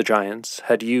 Some of the giants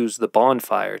had used the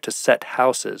bonfire to set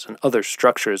houses and other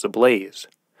structures ablaze.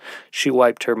 She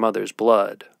wiped her mother's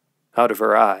blood out of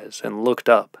her eyes and looked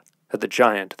up at the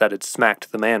giant that had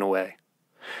smacked the man away.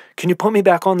 "Can you put me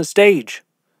back on the stage?"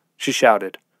 she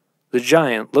shouted. The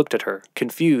giant looked at her,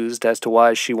 confused as to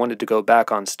why she wanted to go back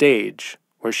on stage,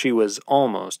 where she was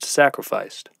almost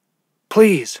sacrificed.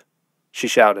 "Please," she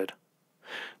shouted.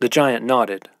 The giant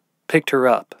nodded, picked her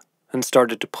up, and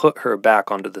started to put her back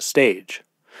onto the stage.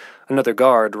 Another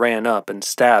guard ran up and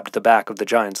stabbed the back of the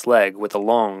giant's leg with a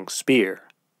long spear.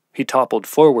 He toppled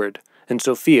forward, and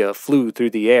Sofia flew through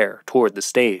the air toward the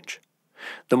stage.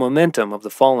 The momentum of the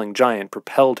falling giant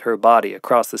propelled her body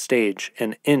across the stage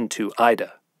and into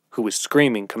Ida, who was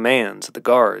screaming commands at the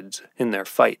guards in their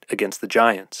fight against the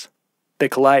giants. They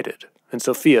collided, and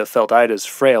Sofia felt Ida's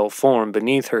frail form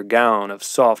beneath her gown of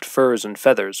soft furs and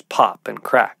feathers pop and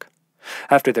crack.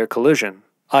 After their collision,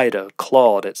 Ida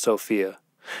clawed at Sofia.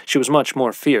 She was much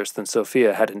more fierce than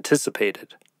Sofia had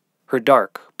anticipated. Her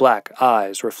dark, black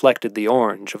eyes reflected the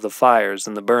orange of the fires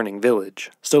in the burning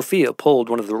village. Sofia pulled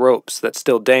one of the ropes that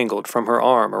still dangled from her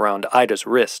arm around Ida's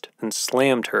wrist and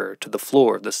slammed her to the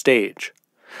floor of the stage.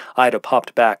 Ida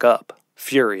popped back up,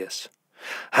 furious.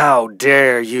 "How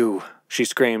dare you!" she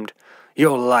screamed.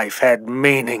 "Your life had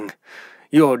meaning.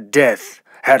 Your death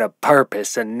had a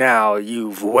purpose, and now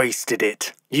you've wasted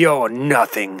it. You're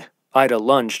nothing." Ida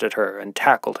lunged at her and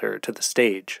tackled her to the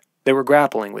stage. They were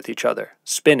grappling with each other,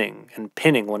 spinning and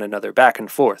pinning one another back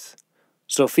and forth.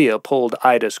 Sofia pulled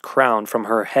Ida's crown from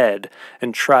her head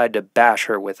and tried to bash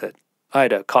her with it.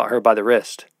 Ida caught her by the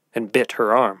wrist and bit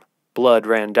her arm. Blood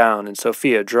ran down, and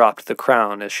Sofia dropped the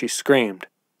crown as she screamed.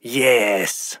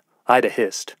 "Yes," Ida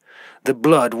hissed. "The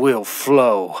blood will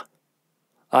flow."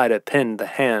 Ida pinned the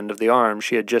hand of the arm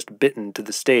she had just bitten to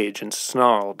the stage and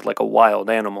snarled like a wild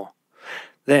animal.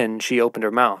 Then she opened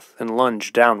her mouth and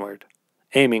lunged downward,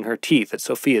 aiming her teeth at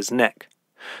Sofia's neck.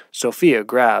 Sofia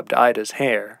grabbed Ida's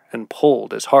hair and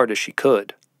pulled as hard as she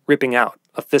could, ripping out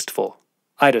a fistful.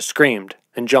 Ida screamed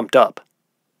and jumped up,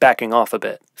 backing off a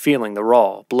bit, feeling the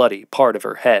raw, bloody part of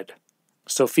her head.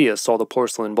 Sofia saw the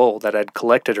porcelain bowl that had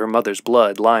collected her mother's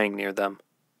blood lying near them.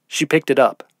 She picked it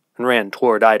up and ran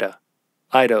toward Ida.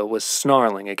 Ida was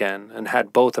snarling again and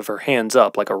had both of her hands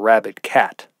up like a rabid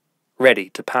cat, ready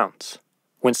to pounce,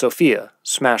 when Sofia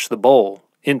smashed the bowl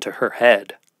into her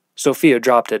head. Sofia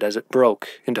dropped it as it broke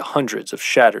into hundreds of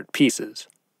shattered pieces.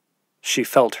 She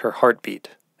felt her heartbeat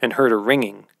and heard a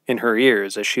ringing in her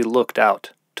ears as she looked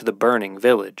out to the burning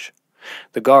village.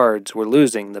 The guards were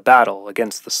losing the battle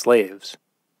against the slaves.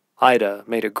 Ida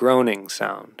made a groaning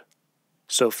sound.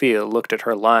 Sofia looked at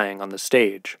her lying on the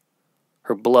stage.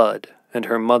 Her blood and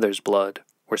her mother's blood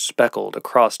were speckled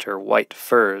across her white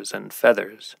furs and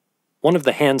feathers. One of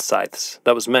the hand scythes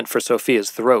that was meant for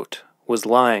Sofia's throat was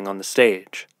lying on the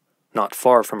stage, not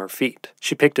far from her feet.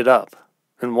 She picked it up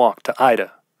and walked to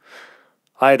Ida.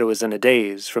 Ida was in a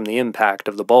daze from the impact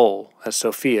of the bowl as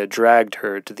Sofia dragged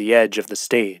her to the edge of the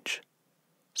stage.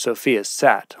 Sofia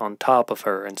sat on top of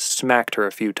her and smacked her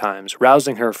a few times,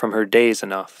 rousing her from her daze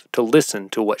enough to listen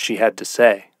to what she had to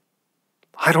say.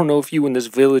 "I don't know if you in this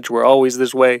village were always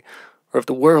this way, or if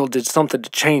the world did something to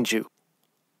change you.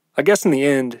 I guess in the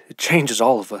end, it changes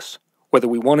all of us, whether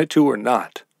we want it to or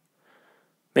not.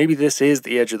 Maybe this is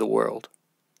the edge of the world,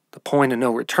 the point of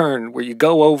no return where you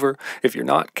go over if you're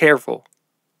not careful."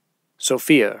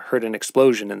 Sofia heard an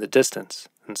explosion in the distance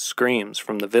and screams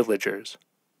from the villagers.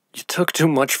 "You took too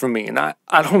much from me, and I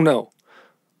don't know."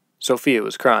 Sofia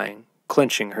was crying,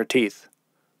 clenching her teeth.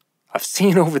 "I've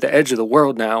seen over the edge of the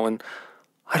world now, and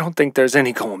I don't think there's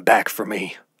any going back for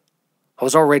me. I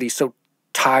was already so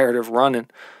tired of running.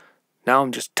 Now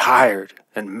I'm just tired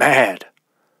and mad."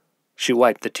 She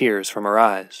wiped the tears from her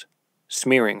eyes,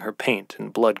 smearing her paint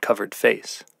and blood-covered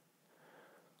face.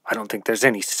 "I don't think there's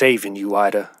any saving you,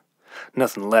 Ida.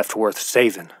 Nothing left worth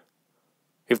saving.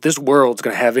 If this world's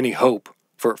gonna have any hope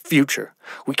for a future,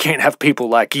 we can't have people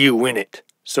like you in it."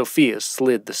 Sofia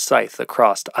slid the scythe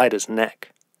across Ida's neck.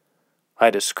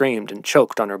 Ida screamed and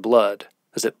choked on her blood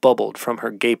as it bubbled from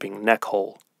her gaping neck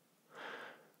hole.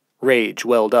 Rage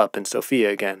welled up in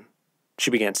Sofia again. She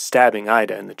began stabbing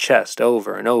Ida in the chest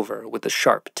over and over with the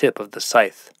sharp tip of the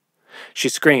scythe. She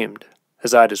screamed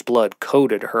as Ida's blood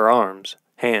coated her arms,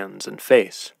 hands, and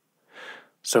face.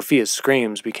 Sofia's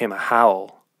screams became a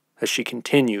howl as she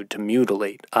continued to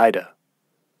mutilate Ida.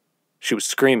 She was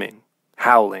screaming,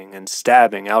 howling, and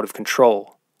stabbing out of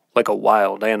control, like a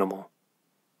wild animal.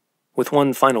 With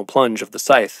one final plunge of the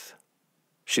scythe,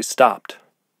 she stopped.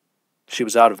 She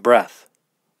was out of breath,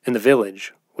 and the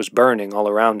village was burning all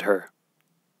around her.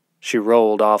 She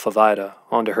rolled off of Ida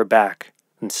onto her back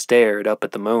and stared up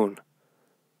at the moon.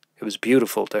 It was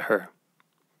beautiful to her.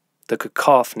 The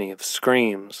cacophony of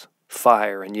screams,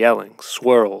 fire, and yelling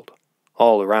swirled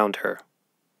all around her.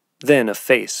 Then a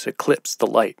face eclipsed the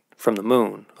light from the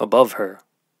moon above her.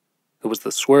 It was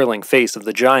the swirling face of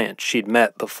the giant she'd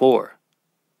met before.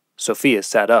 Sofia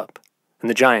sat up, and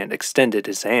the giant extended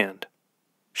his hand.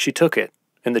 She took it,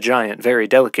 and the giant very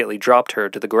delicately dropped her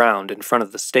to the ground in front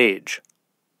of the stage.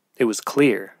 It was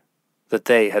clear that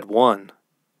they had won.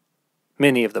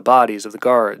 Many of the bodies of the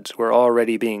guards were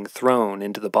already being thrown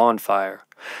into the bonfire,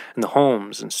 and the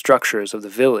homes and structures of the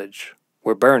village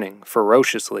were burning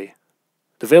ferociously.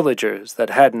 The villagers that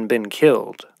hadn't been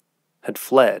killed had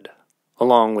fled,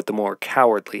 along with the more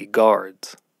cowardly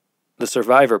guards. The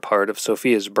survivor part of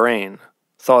Sofia's brain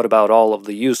thought about all of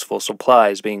the useful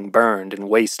supplies being burned and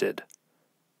wasted,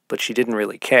 but she didn't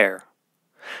really care.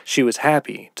 She was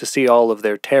happy to see all of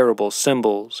their terrible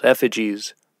symbols,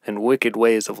 effigies, and wicked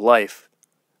ways of life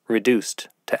reduced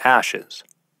to ashes.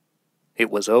 It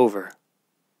was over.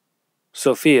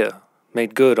 Sofia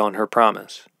made good on her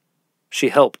promise. She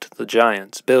helped the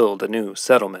giants build a new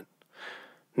settlement.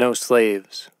 No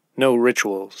slaves, no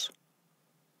rituals.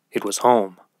 It was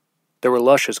home. There were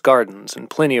luscious gardens and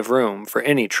plenty of room for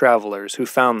any travelers who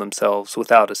found themselves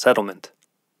without a settlement.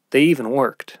 They even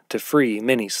worked to free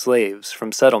many slaves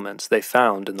from settlements they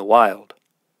found in the wild.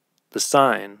 The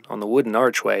sign on the wooden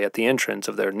archway at the entrance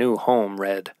of their new home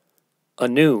read, "A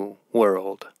new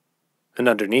world," and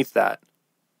underneath that,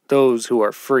 "Those who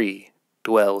are free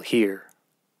dwell here."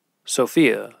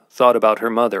 Sofia thought about her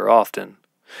mother often,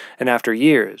 and after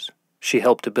years, she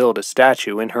helped to build a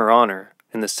statue in her honor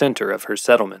in the center of her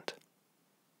settlement.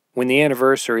 When the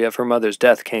anniversary of her mother's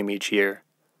death came each year,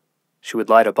 she would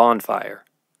light a bonfire.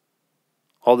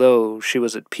 Although she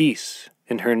was at peace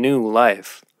in her new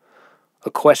life,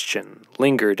 a question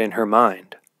lingered in her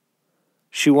mind.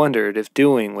 She wondered if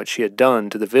doing what she had done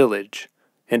to the village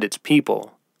and its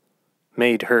people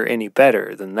made her any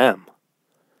better than them.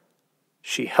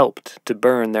 She helped to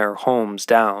burn their homes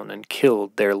down and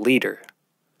killed their leader.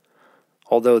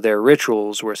 Although their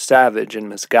rituals were savage and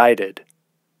misguided,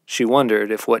 she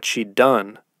wondered if what she'd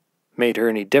done made her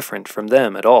any different from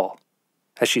them at all.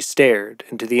 As she stared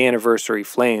into the anniversary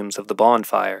flames of the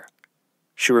bonfire,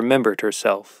 she remembered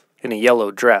herself in a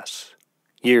yellow dress,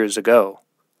 years ago,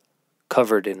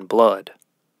 covered in blood,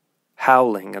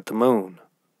 howling at the moon,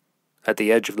 at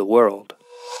the edge of the world.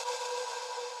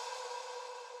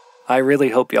 I really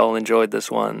hope y'all enjoyed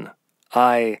this one.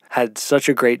 I had such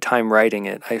a great time writing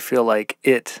it. I feel like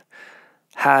it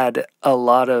had a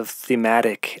lot of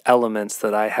thematic elements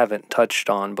that I haven't touched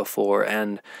on before,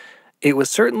 and it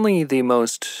was certainly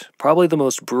probably the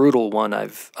most brutal one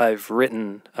I've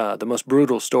written, the most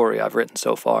brutal story I've written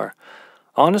so far.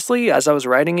 Honestly, as I was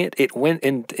writing it, it went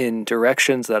in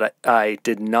directions that I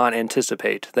did not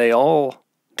anticipate. They all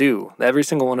do. Every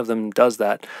single one of them does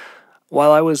that.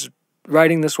 While I was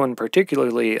writing this one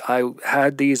particularly, I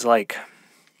had these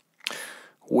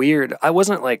weird, I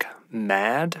wasn't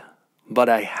mad, but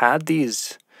I had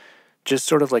these just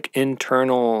sort of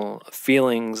internal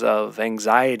feelings of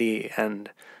anxiety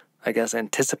and I guess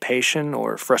anticipation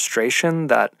or frustration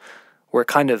that were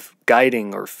kind of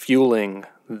guiding or fueling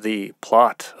the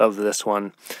plot of this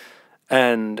one.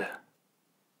 And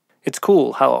it's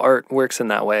cool how art works in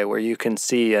that way, where you can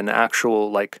see an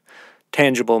actual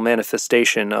tangible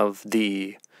manifestation of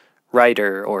the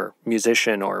writer or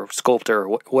musician or sculptor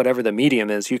or whatever the medium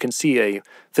is. You can see a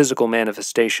physical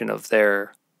manifestation of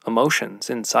their emotions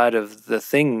inside of the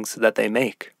things that they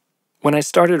make. When I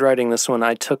started writing this one,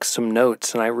 I took some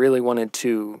notes, and I really wanted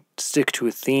to stick to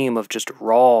a theme of just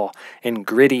raw and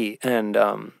gritty, and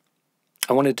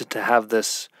I wanted it to have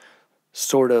this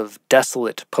sort of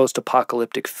desolate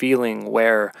post-apocalyptic feeling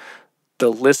where the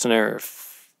listener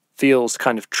feels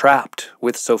kind of trapped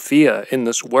with Sofia in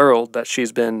this world that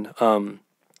she's been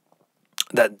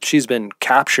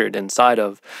captured inside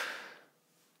of.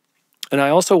 And I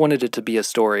also wanted it to be a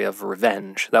story of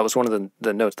revenge. That was one of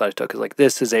the notes that I took,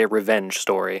 this is a revenge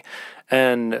story.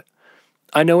 And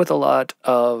I know with a lot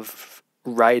of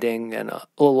writing and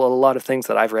a lot of things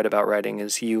that I've read about writing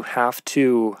is you have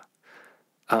to,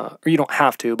 or you don't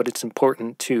have to, but it's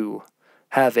important to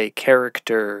have a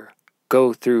character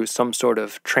go through some sort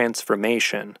of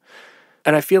transformation.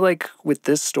 And I feel like with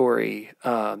this story,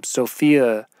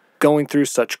 Sofia going through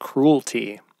such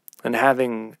cruelty and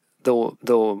having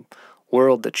the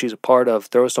world that she's a part of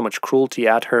throw so much cruelty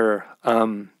at her,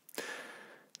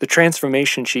 the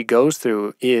transformation she goes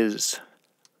through is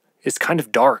kind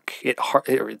of dark.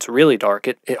 It's really dark.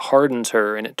 It hardens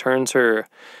her and it turns her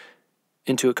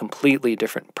into a completely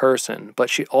different person. But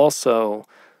she also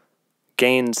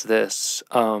gains this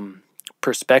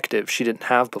perspective she didn't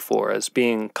have before as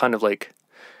being kind of like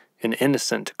an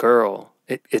innocent girl.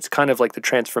 It's kind of like the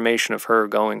transformation of her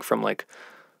going from like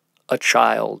a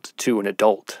child to an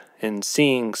adult and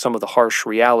seeing some of the harsh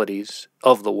realities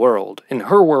of the world. In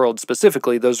her world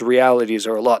specifically, those realities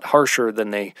are a lot harsher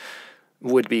than they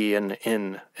would be in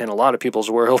a lot of people's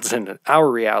worlds and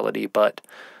our reality, but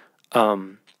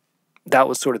that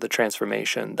was sort of the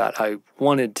transformation that I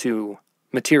wanted to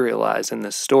materialize in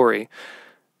this story.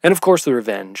 And of course the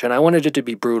revenge, and I wanted it to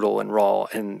be brutal and raw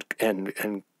and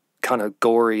kind of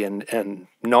gory and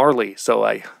gnarly, so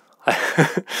I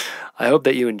I hope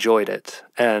that you enjoyed it.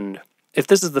 And if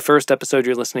this is the first episode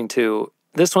you're listening to,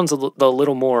 this one's a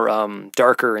little more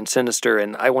darker and sinister,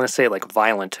 and I want to say like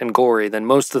violent and gory than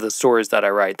most of the stories that I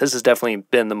write. This has definitely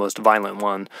been the most violent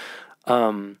one.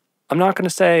 I'm not going to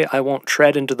say I won't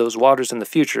tread into those waters in the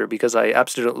future, because I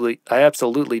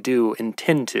absolutely do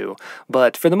intend to.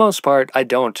 But for the most part, I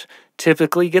don't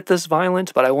typically get this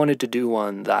violent, but I wanted to do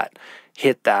one that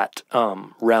hit that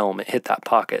realm, it hit that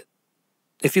pocket.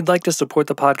 If you'd like to support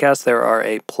the podcast, there are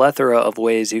a plethora of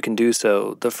ways you can do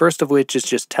so. The first of which is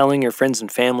just telling your friends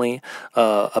and family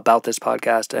about this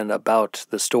podcast and about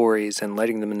the stories and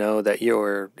letting them know that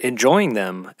you're enjoying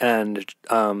them and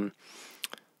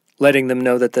letting them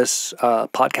know that this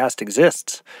podcast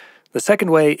exists. The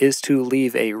second way is to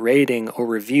leave a rating or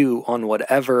review on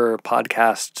whatever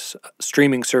podcast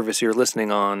streaming service you're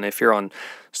listening on. If you're on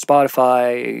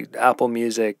Spotify, Apple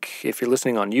Music, if you're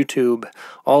listening on YouTube,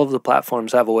 all of the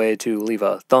platforms have a way to leave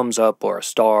a thumbs up or a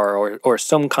star or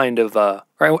some kind of, or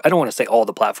I don't want to say all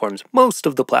the platforms, most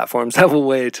of the platforms have a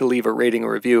way to leave a rating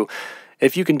or review.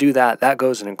 If you can do that, that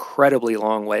goes an incredibly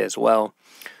long way as well.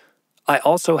 I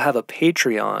also have a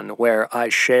Patreon where I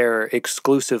share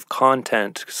exclusive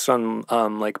content, some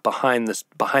like behind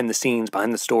the scenes,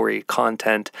 behind the story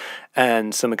content,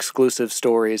 and some exclusive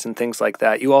stories and things like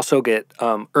that. You also get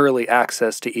early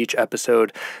access to each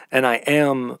episode, and I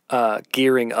am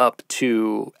gearing up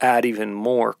to add even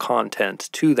more content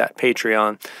to that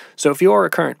Patreon. So if you are a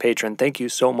current patron, thank you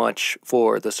so much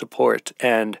for the support.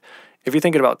 And if you're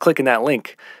thinking about clicking that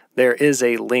link, there is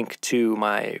a link to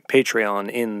my Patreon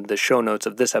in the show notes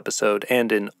of this episode and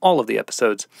in all of the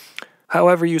episodes.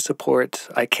 However you support,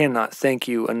 I cannot thank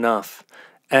you enough.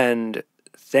 And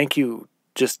thank you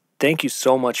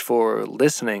so much for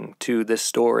listening to this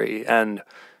story and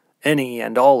any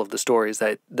and all of the stories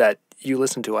that you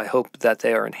listen to. I hope that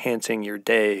they are enhancing your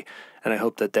day, and I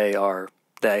hope that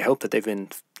they've been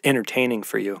entertaining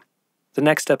for you. The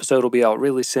next episode will be out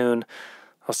really soon.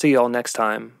 I'll see you all next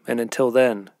time, and until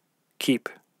then, keep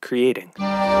creating.